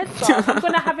bedtime headscarf. I'm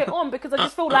gonna have it on because I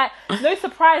just feel like no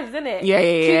surprises in it.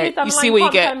 Yeah. You see what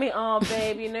you get. Me, oh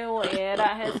babe, you know what? Yeah,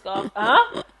 that headscarf.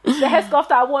 The headscarf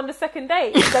that I wore on the second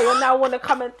date. So you now want to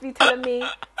come and be telling me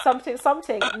something.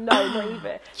 No, not even.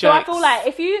 Jokes. So I feel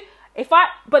like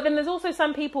but then there's also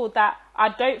some people that I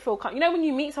don't feel comfortable. You know, when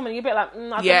you meet someone, you're a bit like, I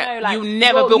don't know, like you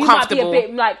never feel comfortable. You might be a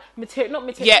bit like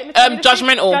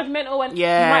judgmental. And you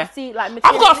might see like.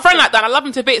 I've got a friend like that. I love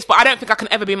him to bits, but I don't think I can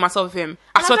ever be myself with him.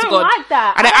 I swear to God. Like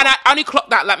that. And I only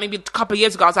clocked that like maybe a couple of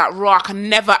years ago. I was like, I can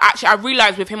never actually. I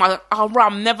realized with him, I was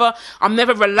like, I'm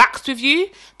never relaxed with you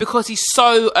because he's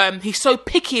so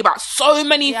picky about so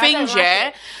many things.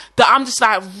 That I'm just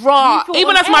like,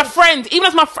 even as my friend,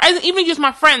 even just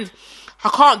my friend. I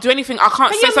can't do anything. I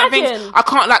can't say something. I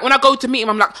can't, like, when I go to meet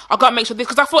him, I'm like, I gotta make sure this,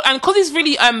 because I thought, and because he's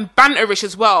really banterish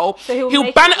as well, so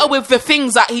he'll banter with the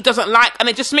things that he doesn't like, and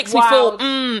it just makes me feel,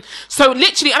 So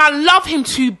literally, and I love him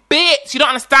to bits. You don't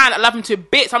understand. I love him to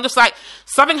bits. I'm just like,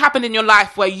 something happened in your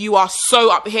life where you are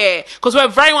so up here, because we're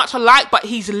very much alike, but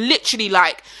he's literally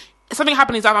like, something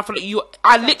happened in his life. I feel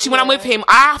like literally, when I'm with him,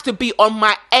 I have to be on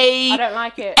my I don't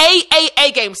like it.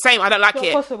 A game. Same. I don't like it.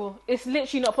 It's not possible. It's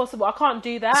literally not possible. I can't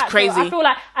do that. It's crazy. So I feel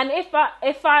like, and if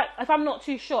I'm not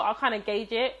too sure, I'll kind of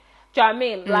gauge it. Do you know what I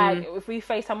mean? Like, if we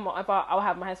FaceTime, I'll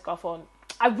have my headscarf on.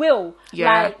 I will.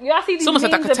 Yeah. Like, I see these memes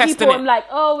of people, I'm like,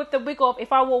 with the wig off,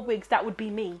 if I wore wigs, that would be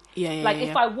me.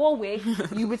 If I wore wigs,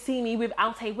 you would see me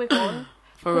without a wig on.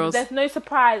 For real. There's no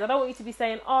surprise. I don't want you to be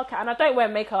saying, okay, and I don't wear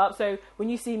makeup, so when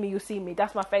you see me, you'll see me.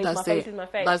 That's my face. My face is my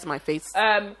face. That's my face.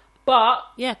 But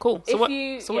yeah, cool. So what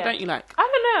don't you like?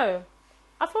 I don't know.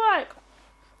 I feel like.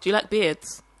 Do you like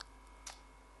beards?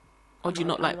 Or do you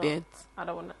not like beards? I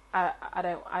don't want to.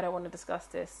 I don't want to discuss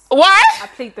this. Why? I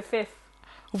plead the fifth.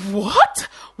 What?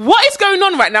 What is going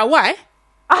on right now? Why?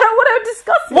 I don't want to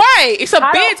discuss it. Why? It's a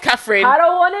beard, Catherine. I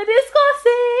don't want to discuss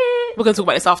it. We're going to talk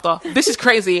about this after. This is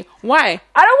crazy. Why?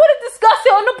 I don't want to discuss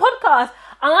it on the podcast.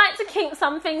 I like to keep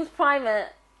some things private.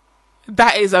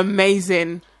 That is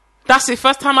amazing. That's the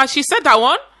first time she said that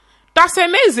one. That's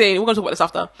amazing. We're going to talk about this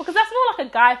after. Because that's more like a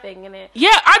guy thing, isn't it?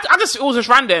 Yeah, it was just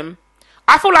random.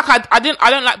 I feel like I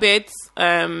don't like beards.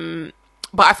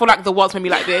 But I feel like the world's made me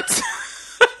like beards.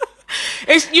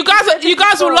 You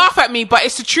guys will laugh at me, but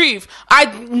it's the truth. I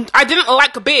didn't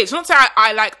like beards. Not to say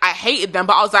I hated them,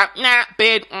 but I was like, nah,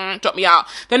 beard, drop me out.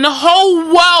 Then the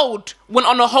whole world went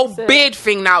on a whole beard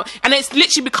thing now, and it's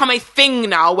literally become a thing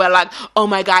now where like, oh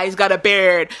my God, he's got a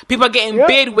beard. People are getting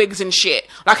beard wigs and shit.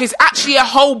 Like, it's actually a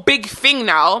whole big thing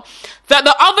now. That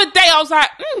the other day I was like,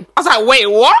 wait,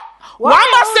 what? Why am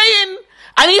I saying?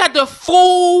 And he had the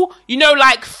full,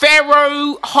 like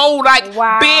pharaoh whole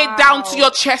beard down to your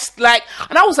chest,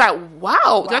 and I was like,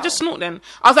 wow. Did I just snort then?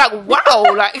 I was like, wow,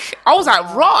 I was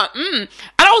like, raw, And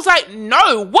I was like,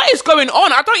 no, what is going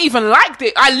on? I don't even like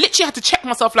it. I literally had to check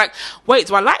myself, wait,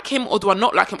 do I like him or do I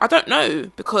not like him? I don't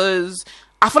know, because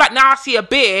I feel like now I see a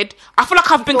beard, I feel like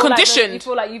I've been conditioned. You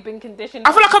feel like you've been conditioned?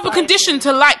 I feel like I've been conditioned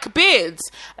to like beards.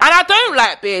 And I don't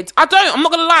like beards. I'm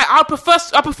not going to lie. I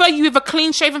prefer you with a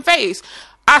clean shaven face.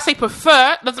 I say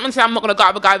prefer, doesn't mean to say I'm not going to go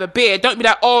out with a guy with a beard. Don't be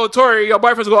like, oh, Tori, your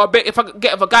boyfriend's got a beard if I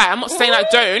get with a guy. I'm not saying I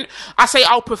don't. I say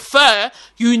I'll prefer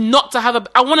you not to have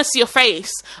I want to see your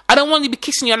face. I don't want you to be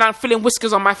kissing you and I'm feeling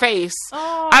whiskers on my face.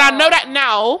 Oh. And I know that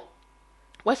now.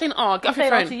 Why saying, oh, get off your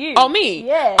phone. To you. Oh, me?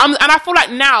 Yeah. And I feel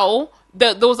like now,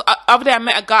 there was, other day I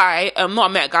met a guy, I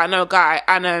know a guy,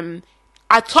 and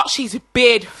I touched his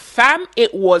beard, fam.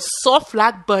 It was soft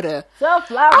like butter.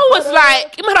 I was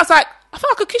like, I feel like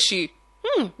I could kiss you.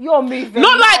 You're moving.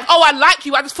 Not like, oh, I like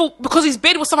you. I just thought, because his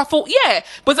beard was stuff, I thought, yeah.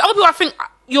 But the other people, I think,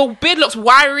 your beard looks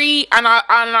wiry, and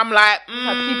I'm like,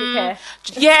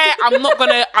 yeah, I'm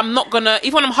not gonna,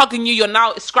 even when I'm hugging you, you're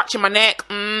now scratching my neck,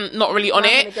 not really on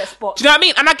it. Do you know what I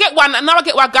mean? And I get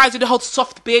why guys do the whole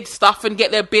soft beard stuff and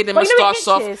get their beard and moustache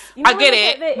soft. I get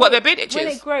it. What their beard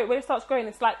itches? When it starts growing,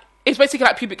 it's like, it's basically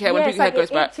like pubic hair when pubic hair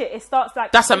goes back. It starts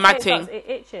like, that's a mad thing.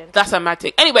 That's a mad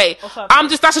thing. Anyway,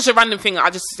 that's just a random thing I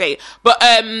just say. But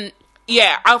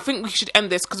yeah, I think we should end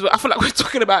this because I feel like we're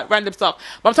talking about random stuff.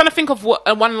 But I'm trying to think of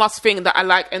one last thing that I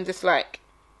like and dislike.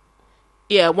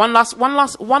 Yeah, one last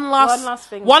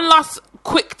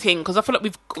quick thing, because I feel like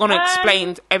we've gone and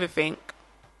explained everything.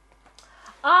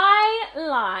 I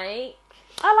like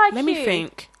Let you. me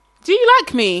think. Do you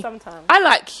like me? Sometimes. I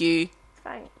like you.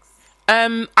 Thanks.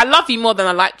 I love you more than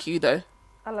I like you, though.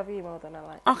 I love you more than I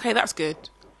like. Okay, that's good.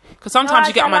 Because sometimes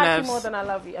you get on my nerves. You more than I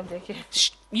love you. I'm joking.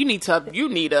 You need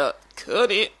to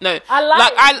cut it. No,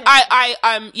 I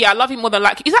I love you more than I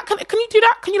like you. Is that can you do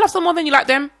that? Can you love someone more than you like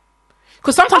them?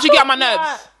 Because sometimes you get on my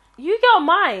nerves. You get on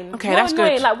mine. Okay, that's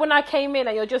annoying. Good. Like when I came in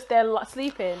and you're just there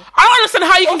sleeping. I don't understand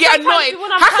how you can get annoyed.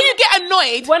 How can you get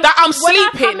annoyed that I'm sleeping? When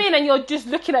I come in and you're just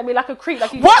looking at me like a creep.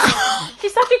 Like what?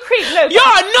 She's such a creep. No, you're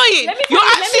annoying. You're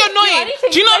actually annoying.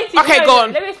 Do you know? Okay, go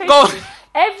on. Go on.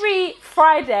 Every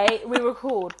Friday we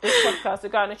record this podcast. We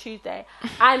go on a Tuesday,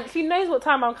 and she knows what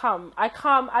time I come. I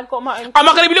got my own. Am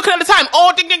I going to be looking at the time?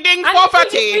 Oh, ding, ding, ding.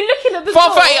 4:30.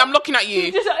 4:30. I'm looking at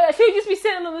you. She'll just be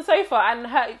sitting on the sofa, and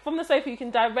from the sofa you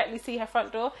can directly see her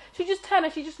front door. She just turn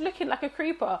and she's just looking like a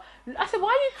creeper. I said, "Why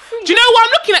are you creeping?" Do you know why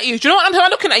I'm looking at you? Do you know what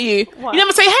I'm looking at you? What? You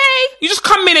never say, "Hey." You just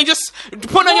come in and just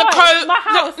put on your coat. It's my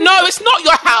house. No, it's not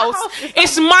your house.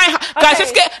 It's my house. Guys,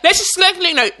 let's just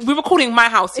we're recording my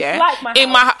house, yeah? It's like my house. In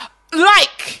my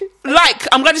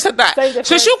I'm glad you said that.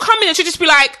 So she'll come in and she'll just be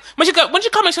like, when she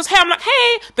come in, she goes, "Hey," I'm like,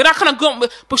 "Hey." Then I kind of go,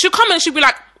 but she'll come in and she'll be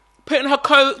like, putting her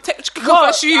coat, take off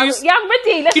her shoes. I'm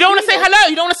ready. You don't want to say hello.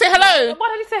 You don't want to say hello. Why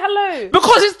don't you say hello?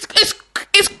 Because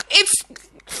it's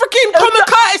freaking common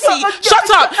courtesy. Shut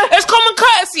up. It's common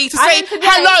courtesy to say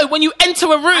hello when you enter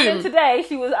a room. And then today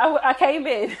I came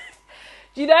in.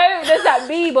 Do you know there's that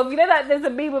meme of there's a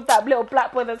meme of that little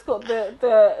black boy that's got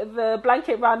the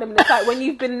blanket around him and it's like when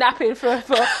you've been napping for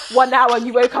 1 hour and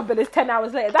you woke up and it's 10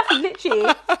 hours later. That's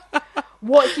literally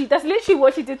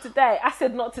what she did today. I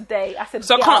said not today. I said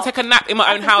so I can't take a nap in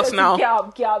my own house now.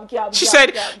 Get up. She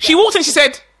said she walked in. She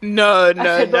said no.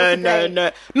 Not even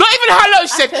hello. She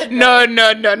said no,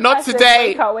 not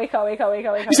today. Wake up.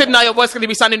 You said no. Your voice gonna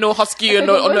be sounding all husky and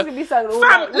all.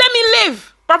 Fam, let me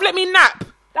live, bruv. Let me nap.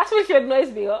 That's when she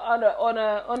annoys me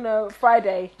on a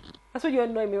Friday. That's when you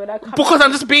annoy me when I come. Because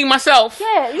I'm just being myself.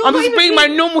 Yeah, I'm just being my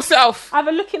normal self.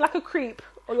 Either looking like a creep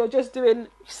or you're just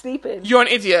sleeping. You're an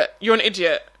idiot.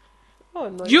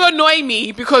 Oh, you annoy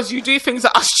me because you do things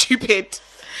that are stupid.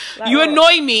 Like you what?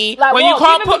 annoy me like when what?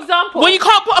 you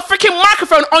can't put a freaking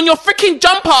microphone on your freaking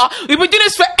jumper. We've been doing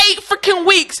this for 8 freaking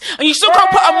weeks and you still can't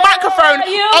put a microphone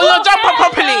on your jumper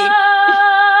properly.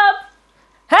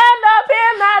 Hand up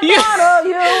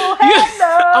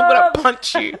I'm gonna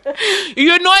punch you.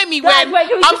 You annoy me when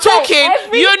I'm talking.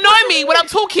 You annoy me when I'm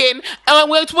talking, and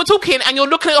we're talking, and you're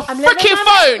looking at your freaking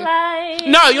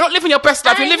phone. No, you're not living your best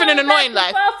life. You're living an annoying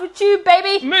life. With you,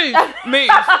 baby. Move.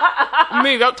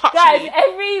 Don't touch me. Guys,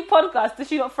 every podcast does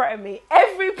she not threaten me?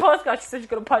 Every podcast she says she's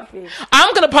gonna punch me.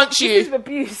 I'm gonna punch you. This is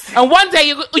abuse. And one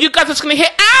day you guys are just gonna hear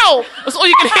 "ow." That's all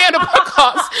you can hear on the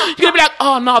podcast. You're gonna be like,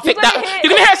 "Oh no, Vic, that."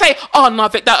 You're gonna hear her say, "Oh no,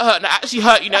 Vic, that hurt. That actually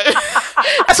hurt." You know.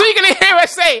 That's what you're gonna hear her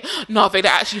say. "No, Vic,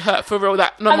 that actually hurt for real.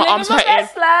 That no, my arm's hurting."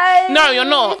 No, you're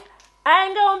not. I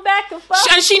ain't going back and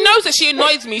forth. And she knows that she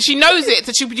annoys me. She knows it.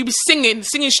 That she'll be singing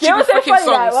stupid freaking songs.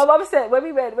 Like, my mum said when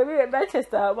we went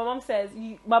Manchester, my mum says,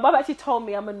 my mum actually told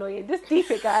me I'm annoying. Just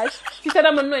deep it, guys. She said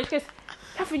I'm annoying. She goes,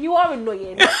 Catherine, you are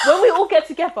annoying. When we all get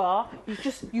together,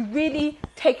 you really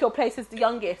take your place as the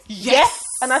youngest. Yes.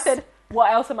 And I said, what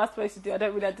else am I supposed to do? I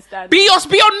don't really understand. Be your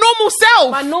normal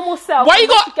self. My normal self. Why you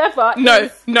got together? No.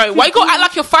 Why you got to act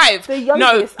like you're 5?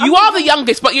 No, you are the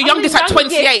youngest, but you're youngest at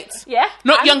 28. Yeah.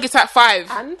 Not youngest at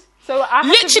 5. And so I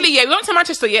literally, we went to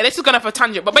Manchester. Yeah, this is going off a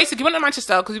tangent, but basically, we went to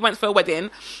Manchester because we went for a wedding.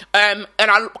 And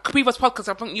our previous podcast,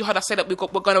 I think you heard us say that we're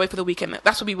going away for the weekend.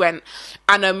 That's where we went,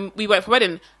 and we went for a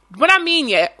wedding. When I mean,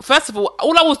 yeah, first of all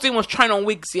I was doing was trying on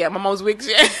wigs, yeah, my mum's wigs,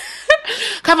 yeah.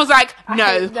 Kev was like,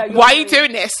 no, why are you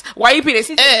doing this? Why are you doing this?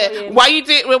 Why are you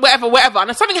doing whatever? And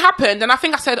then something happened, and I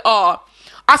think I said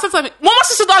something. What my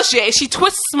sister does, yeah, is she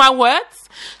twists my words.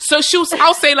 So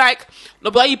I'll say like,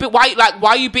 no, why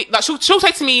are you being, like, she'll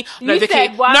say to me, no, Vicky,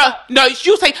 no,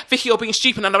 she'll say, Vicky, you're being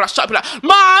stupid, and I'm like, shut up, be like,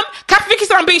 Mom, Vicky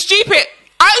said I'm being stupid.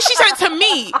 She said it to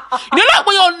me. You know, like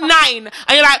when you're 9 and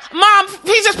you're like, Mom,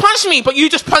 he just punched me, but you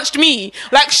just punched me.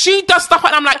 Like, she does stuff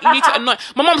and I'm like, you need to annoy.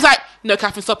 My mom's like, no,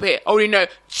 Catherine, stop it. I already know.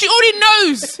 She already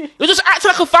knows. You're just acting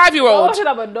like a 5-year-old. I said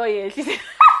I'm annoying. She said,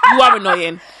 you are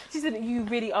annoying. She said, you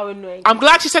really are annoying. I'm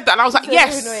glad she said that. And I was like,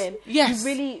 yes. Yes.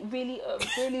 You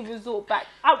really resort back.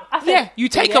 I said, yeah, you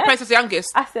take your place as the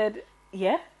youngest. I said,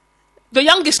 yeah. The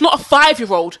youngest, not a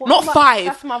 5-year-old. Not 5.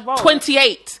 That's my role.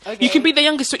 28. Okay. You can be the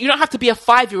youngest. You don't have to be a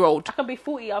 5-year-old. I can be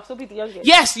 40. I'll still be the youngest.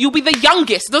 Yes, you'll be the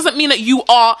youngest. It doesn't mean that you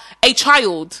are a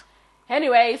child.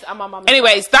 Anyways, I'm my mum.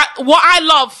 Anyways, what I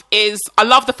love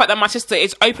the fact that my sister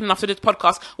is open enough to this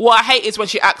podcast. What I hate is when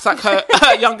she acts like her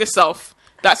younger self.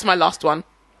 That's my last one.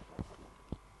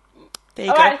 There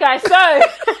you go. Alright, guys, so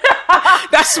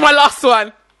that's my last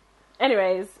one.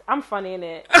 Anyways, I'm funny,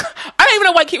 innit? I don't even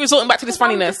know why I keep resorting back to this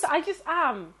funniness. I just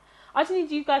am. I just need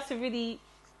you guys to really,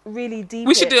 really deep.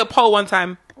 We should do a poll one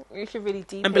time. We should really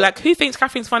deep and be like, who thinks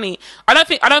Catherine's funny? I don't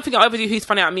think I'll ever do who's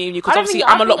funny at me and you, because obviously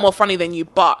I'm a lot more funny than you.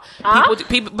 But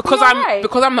people because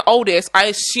I'm the oldest, I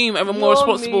assume I'm a more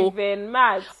responsible.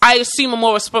 I assume a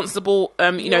more responsible,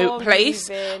 place.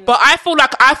 But I feel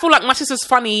like my sister's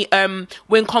funny.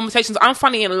 When conversations, I'm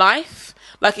funny in life.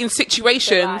 Like in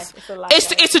situations,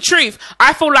 it's the truth.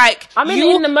 I feel like in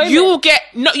the moment. You will get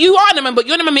you are in the moment, but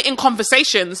you're in the moment in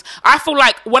conversations. I feel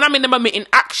like when I'm in the moment in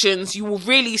actions, you will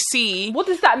really see. What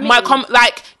does that mean?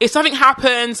 Like if something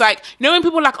happens, like when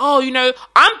people are like, oh,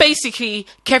 I'm basically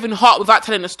Kevin Hart without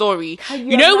telling a story. When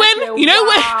you're telling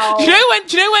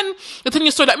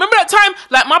your story. Like remember that time?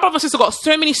 Like my brother and sister got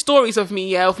so many stories of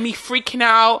me, of me freaking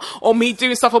out, or me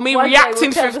doing stuff, or me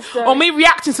reacting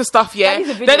to stuff,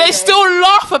 that they still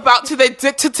laugh about to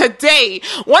today.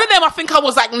 One of them, I think I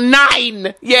was like 9,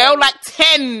 or like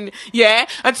 10,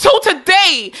 until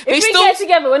today. Get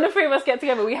together, when the 3 of us get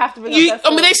together, we have to bring up that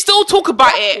story. They still talk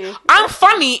about it. I'm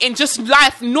funny in just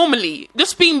life normally,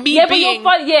 just being me, being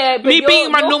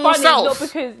being my normal self. Not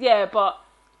because, but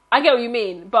I get what you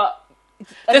mean, but.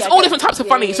 There's all different types of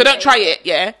funny, so don't try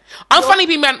it. I'm funny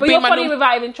being my. But you're funny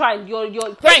without even trying. You're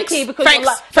basically because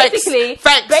thanks.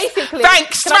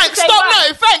 Stop!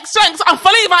 No, thanks. I'm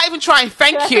funny without even trying.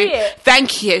 Thank you.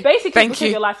 Basically, because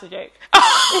your life's a joke.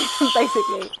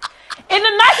 Basically, in the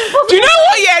nicest possible. Do you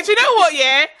know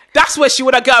what? That's where she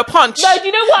would have got a punch. No, do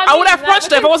you know what I mean? I would have punched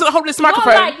her if I wasn't holding this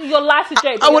microphone. Not like your life's a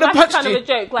joke. I would have punched kind of a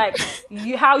joke. Like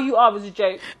how you are is a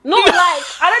joke. Not like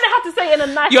I don't know how to say it in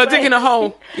a nice way. You're digging a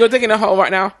hole. You're digging a hole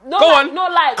right now. Go on.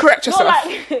 Not like correct yourself.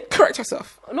 Correct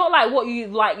yourself. Not like what you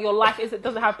like. Your life it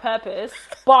doesn't have purpose,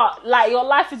 but like your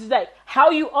life is like how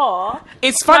you are.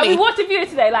 It's funny. Like, we watched a video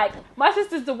today. Like my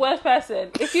sister's the worst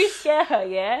person. If you scare her,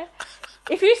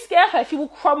 if you scare her, she will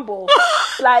crumble.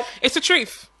 Like it's the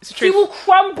truth. She will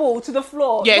crumble to the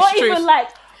floor. Yeah, not even like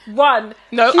run.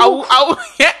 No, I'll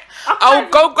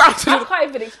go down to the. I can't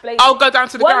even explain. I'll go down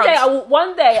to the ground.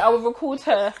 One day I will record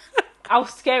her I was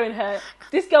scaring her.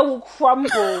 This girl will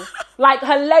crumble. Like,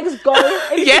 her legs go,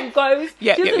 everything goes. She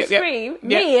doesn't scream.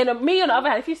 Me on the other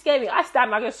hand, if you scare me, I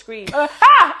stand like a scream.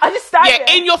 I just stand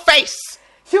there. In your face.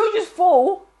 She would just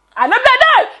fall. And I'm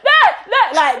like, no.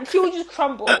 Like, she would just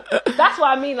crumble. That's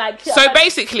what I mean. Like, so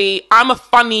basically, I'm a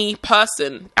funny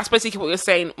person. That's basically what you're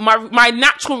saying. My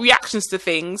natural reactions to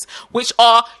things, which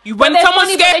are when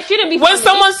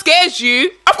someone scares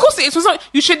you, of course it is.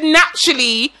 You should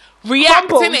naturally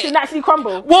react in it. You should naturally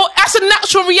crumble. Well, that's a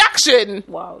natural reaction.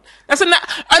 Wow. That's a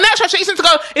natural reaction to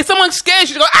go, if someone scares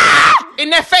you, to go,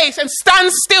 in their face and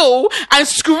stand still and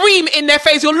scream in their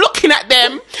face. You're looking at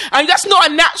them, and that's not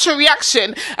a natural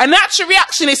reaction. A natural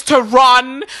reaction is to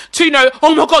run, to,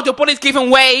 oh my God, your body's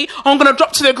giving way, I'm going to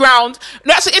drop to the ground.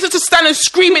 That's it, isn't to stand and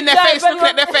scream in their face, looking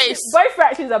at their face. Both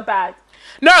reactions are bad.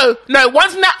 No,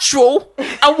 one's natural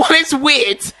and one is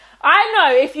weird. I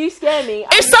know if you scare me.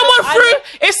 If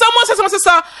someone says to my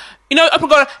sister, open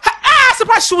God,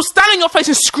 surprise, she will stand in your face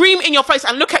and scream in your face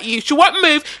and look at you. She won't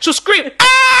move. She'll scream,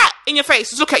 in your face,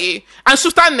 just look at you. And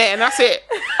she'll stand there and that's it.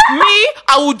 Me,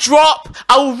 I will drop,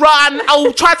 I will run, I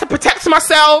will try to protect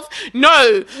myself.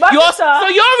 No. So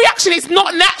your reaction is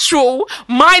not natural.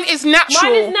 Mine is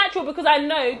natural. Mine is natural because I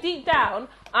know, deep down,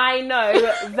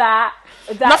 that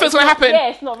nothing's going to happen. Yeah,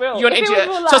 it's not real. You're an idiot.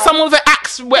 So someone with an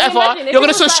axe, whatever, you're going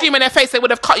to sort of scream in their face, they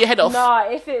would have cut your head off. Nah,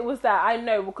 if it was that, I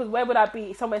know, because where would I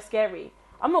be? Somewhere scary.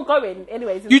 I'm not going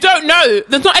anyways. You don't know.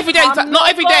 There's not every day. Not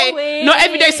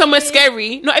every day somewhere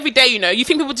scary. Not every day, You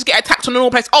think people just get attacked on a normal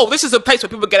place. Oh, this is a place where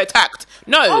people get attacked.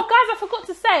 No. Oh, guys, I forgot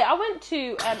to say. I went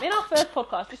to, in our first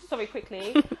podcast, just sorry,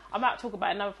 quickly, I might talk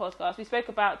about another podcast. We spoke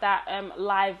about that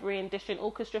live rendition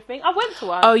orchestra thing. I went to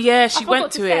one. Oh, yeah, she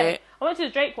went to it. I went to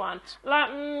the Drake one. Like,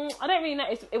 I don't really know.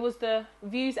 It was the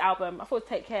Views album. I thought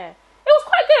Take Care. It was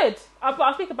quite good.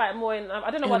 I'll speak about it more in...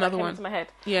 I don't know why that came into my head.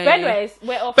 Yeah, but anyways,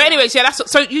 we're off. But anyways,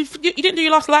 that's... So you didn't do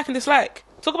your last like and dislike.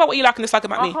 Talk about what you like and dislike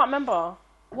about me. I can't remember.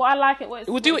 What I like...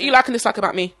 We'll do what you like and dislike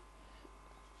about me.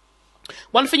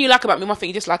 One thing you like about me, one thing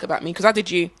you dislike about me, because I did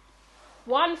you.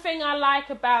 One thing I like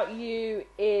about you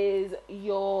is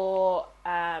your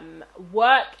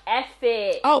work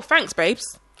ethic. Oh, thanks,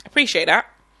 babes. I appreciate that.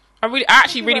 I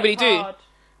actually really do.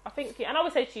 I think... And I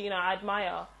always say to you, I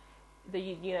admire...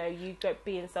 you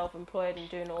being self-employed and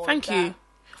doing all Thank that. you.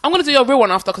 I'm going to do your real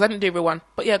one after because I didn't do a real one.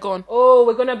 But yeah, go on. Oh,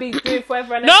 we're going to be doing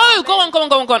forever and ever. No, go on. Okay,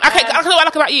 I know what I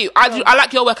like about you. I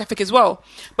like your work ethic as well.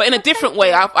 But in a different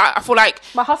way. I feel like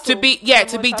my hustle, to be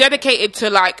dedicated to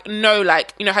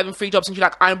having 3 jobs and you're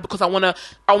like, because I want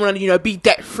to be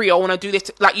debt free. I want to do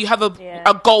this. Like you have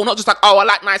a goal, not just like, I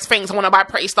like nice things. I want to buy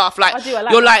pretty stuff. Like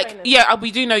you're like, we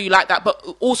do know you like that. But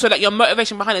also like your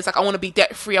motivation behind it is like, I want to be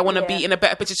debt free. I want to be in a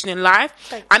better position in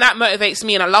life. And that motivates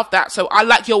me and I love that. So I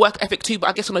like your work ethic too, but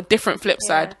I guess on a different flip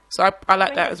side. So I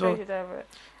like that as well.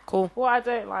 Cool. What I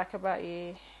don't like about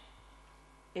you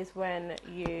is when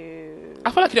you...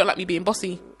 I feel like you don't like me being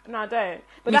bossy. No, I don't.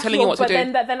 But me telling you what to do.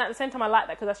 Then at the same time I like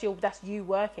that because that's you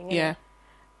working. Yeah.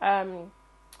 I don't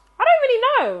really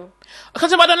know.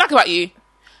 Because what I don't like about you,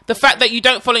 the fact that you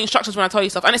don't follow instructions when I tell you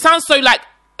stuff, and it sounds so like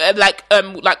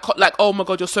oh my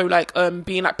God, you're so like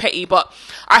being like petty, but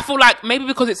I feel like maybe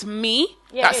because it's me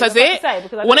that says it.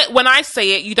 When I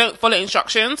say it, you don't follow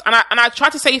instructions, and I try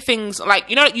to say things like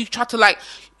you try to like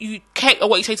you cater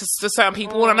what you say to certain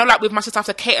people, and I know like with my sister I have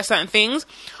to cater certain things,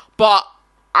 but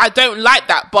I don't like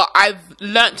that. But I've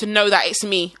learnt to know that it's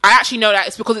me. I actually know that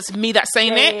it's because it's me that's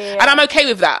saying it, and I'm okay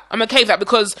with that.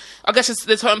 Because I guess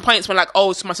there's certain points when like,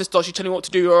 oh, it's my sister, she's telling me what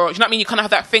to do, or you know what I mean. You kind of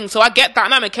have that thing, so I get that,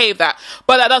 and I'm okay with that.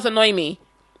 But that does annoy me.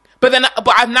 But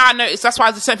I've now noticed that's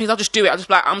why there's certain things I'll just do it. I'm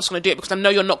just going to do it because I know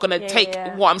you're not going to take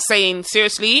what I'm saying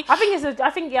seriously. I think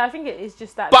it is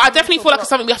just that. But I definitely feel like it's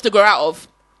something we have to grow out of,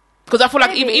 because I feel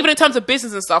like even in terms of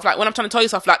business and stuff, like when I'm trying to tell you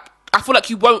stuff, like I feel like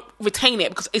you won't retain it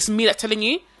because it's me that's telling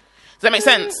you. Does that make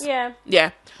sense? Yeah.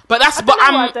 Yeah. But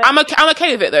I'm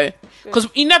okay with it though, because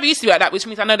you never used to be like that, which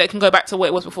means I know that it can go back to what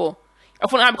it was before. I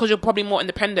thought that because you're probably more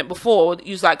independent. Before,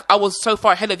 you was like, I was so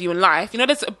far ahead of you in life.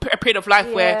 There's a period of life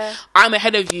where I'm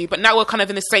ahead of you, but now we're kind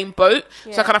of in the same boat.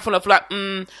 Yeah. So I kind of feel like,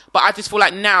 but I just feel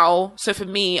like now, so for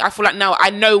me, I feel like now I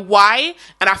know why,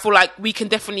 and I feel like we can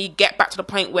definitely get back to the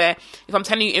point where if I'm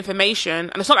telling you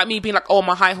information, and it's not like me being like, oh,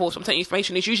 my high horse, I'm telling you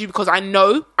information, it's usually because I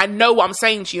know what I'm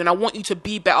saying to you, and I want you to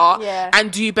be better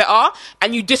and do better,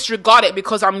 and you disregard it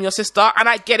because I'm your sister, and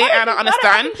I get it, and I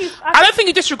understand. I don't think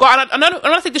you disregard, I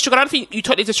don't think disregard, I don't think you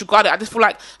totally disregard it. I just feel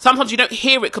like sometimes you don't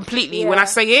hear it completely when I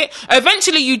say it.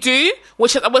 Eventually you do,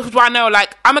 which is why I know,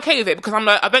 like, I'm okay with it, because I'm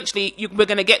like, eventually we're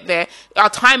going to get there. Our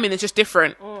timing is just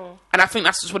different. And I think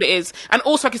that's just what it is. And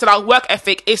also, like you said, our work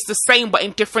ethic is the same, but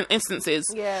in different instances.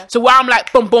 Yeah. So where I'm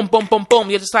like, boom, boom, boom, boom, boom,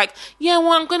 you're just like, yeah,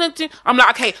 what I'm going to do. I'm like,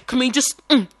 okay, can we just,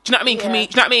 do you know what I mean? Do you know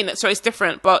what I mean? So it's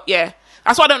different, but yeah.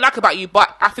 That's what I don't like about you,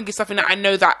 but I think it's something that I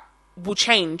know that will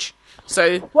change.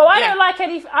 So, well, I don't like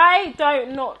I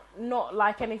don't not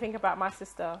like anything about my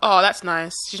sister. Oh, that's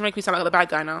nice. She's making me sound like the bad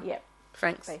guy now. Yeah.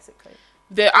 Thanks. Basically.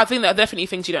 I think there are definitely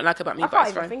things you don't like about me, but it's fine.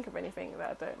 I can't even think of anything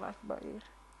that I don't like about you.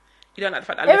 You don't like the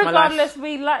fact that I live my life. Regardless,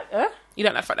 we like... You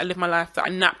don't like the fact that I live my life, that I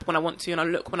nap when I want to and I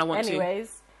look when I want to.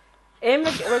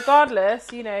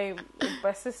 Regardless, you know,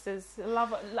 we're sisters.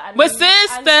 We're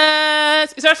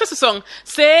sisters! Is there a sister song?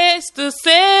 Sister,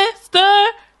 sister,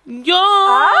 you're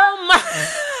my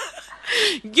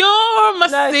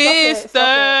sister.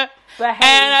 Stop it.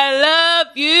 And I love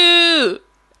you.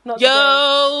 Not today.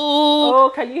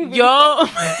 Oh, can you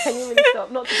really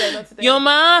stop? Not today. You're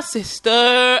my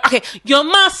sister. Okay, you're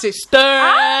my sister.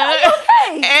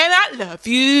 Okay. And I love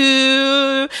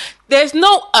you. There's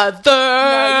no other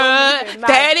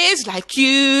that is like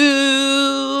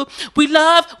you. We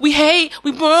love, we hate,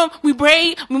 we burn, we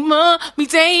break, we mom, we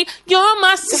date. You're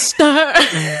my sister.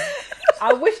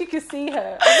 I wish you could see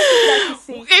her. If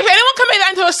anyone can make that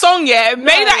into a song,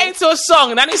 make that into a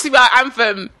song. That needs to be our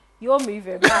anthem. You're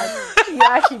moving mad. You're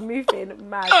actually moving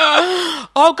mad.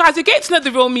 Oh, guys, you're getting to know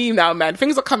the real me now, man.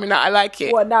 Things are coming out. I like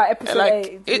it. What, now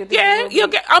episode 8? You'll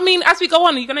get. I mean, as we go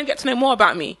on, you're going to get to know more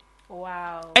about me.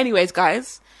 Wow. Anyways,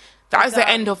 guys, that is the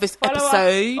end of this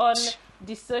episode. Us on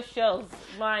the socials.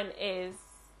 Mine is...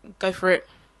 Go for it.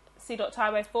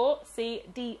 C.Taiwo4.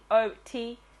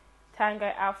 C-D-O-T.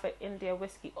 Tango Alpha India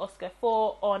Whiskey Oscar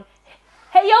 4 on...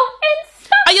 Hey yo,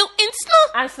 Insta! Hey yo, Insta!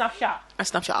 And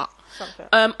Snapchat.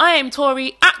 I am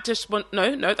Tori at just one.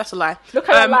 No, that's a lie. Look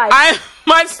at your life.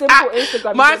 My simple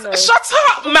Instagram. Shut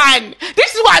up, man.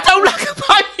 This is what I don't like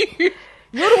about you.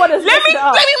 You're the one that's let me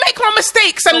make my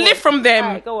mistakes and live from them.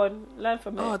 Alright, go on, learn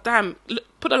from it. Oh damn!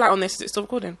 Put a light on this. Is it still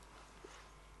recording?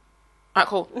 Alright,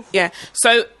 cool. Yeah.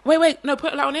 So wait. No,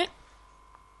 put a light on it.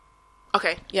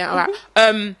 Okay. Yeah. All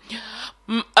right.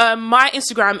 My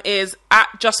Instagram is at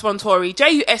JustOneTori.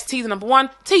 JUST the 1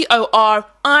 TORI.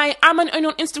 I'm only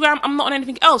on Instagram. I'm not on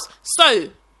anything else. So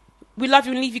we love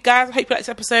you and leave you guys. I hope you like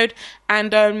this episide.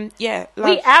 And yeah,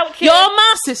 we out here. You're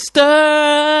my sister.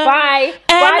 Bye.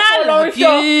 And I love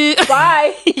you.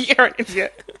 Bye. You're an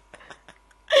idiot.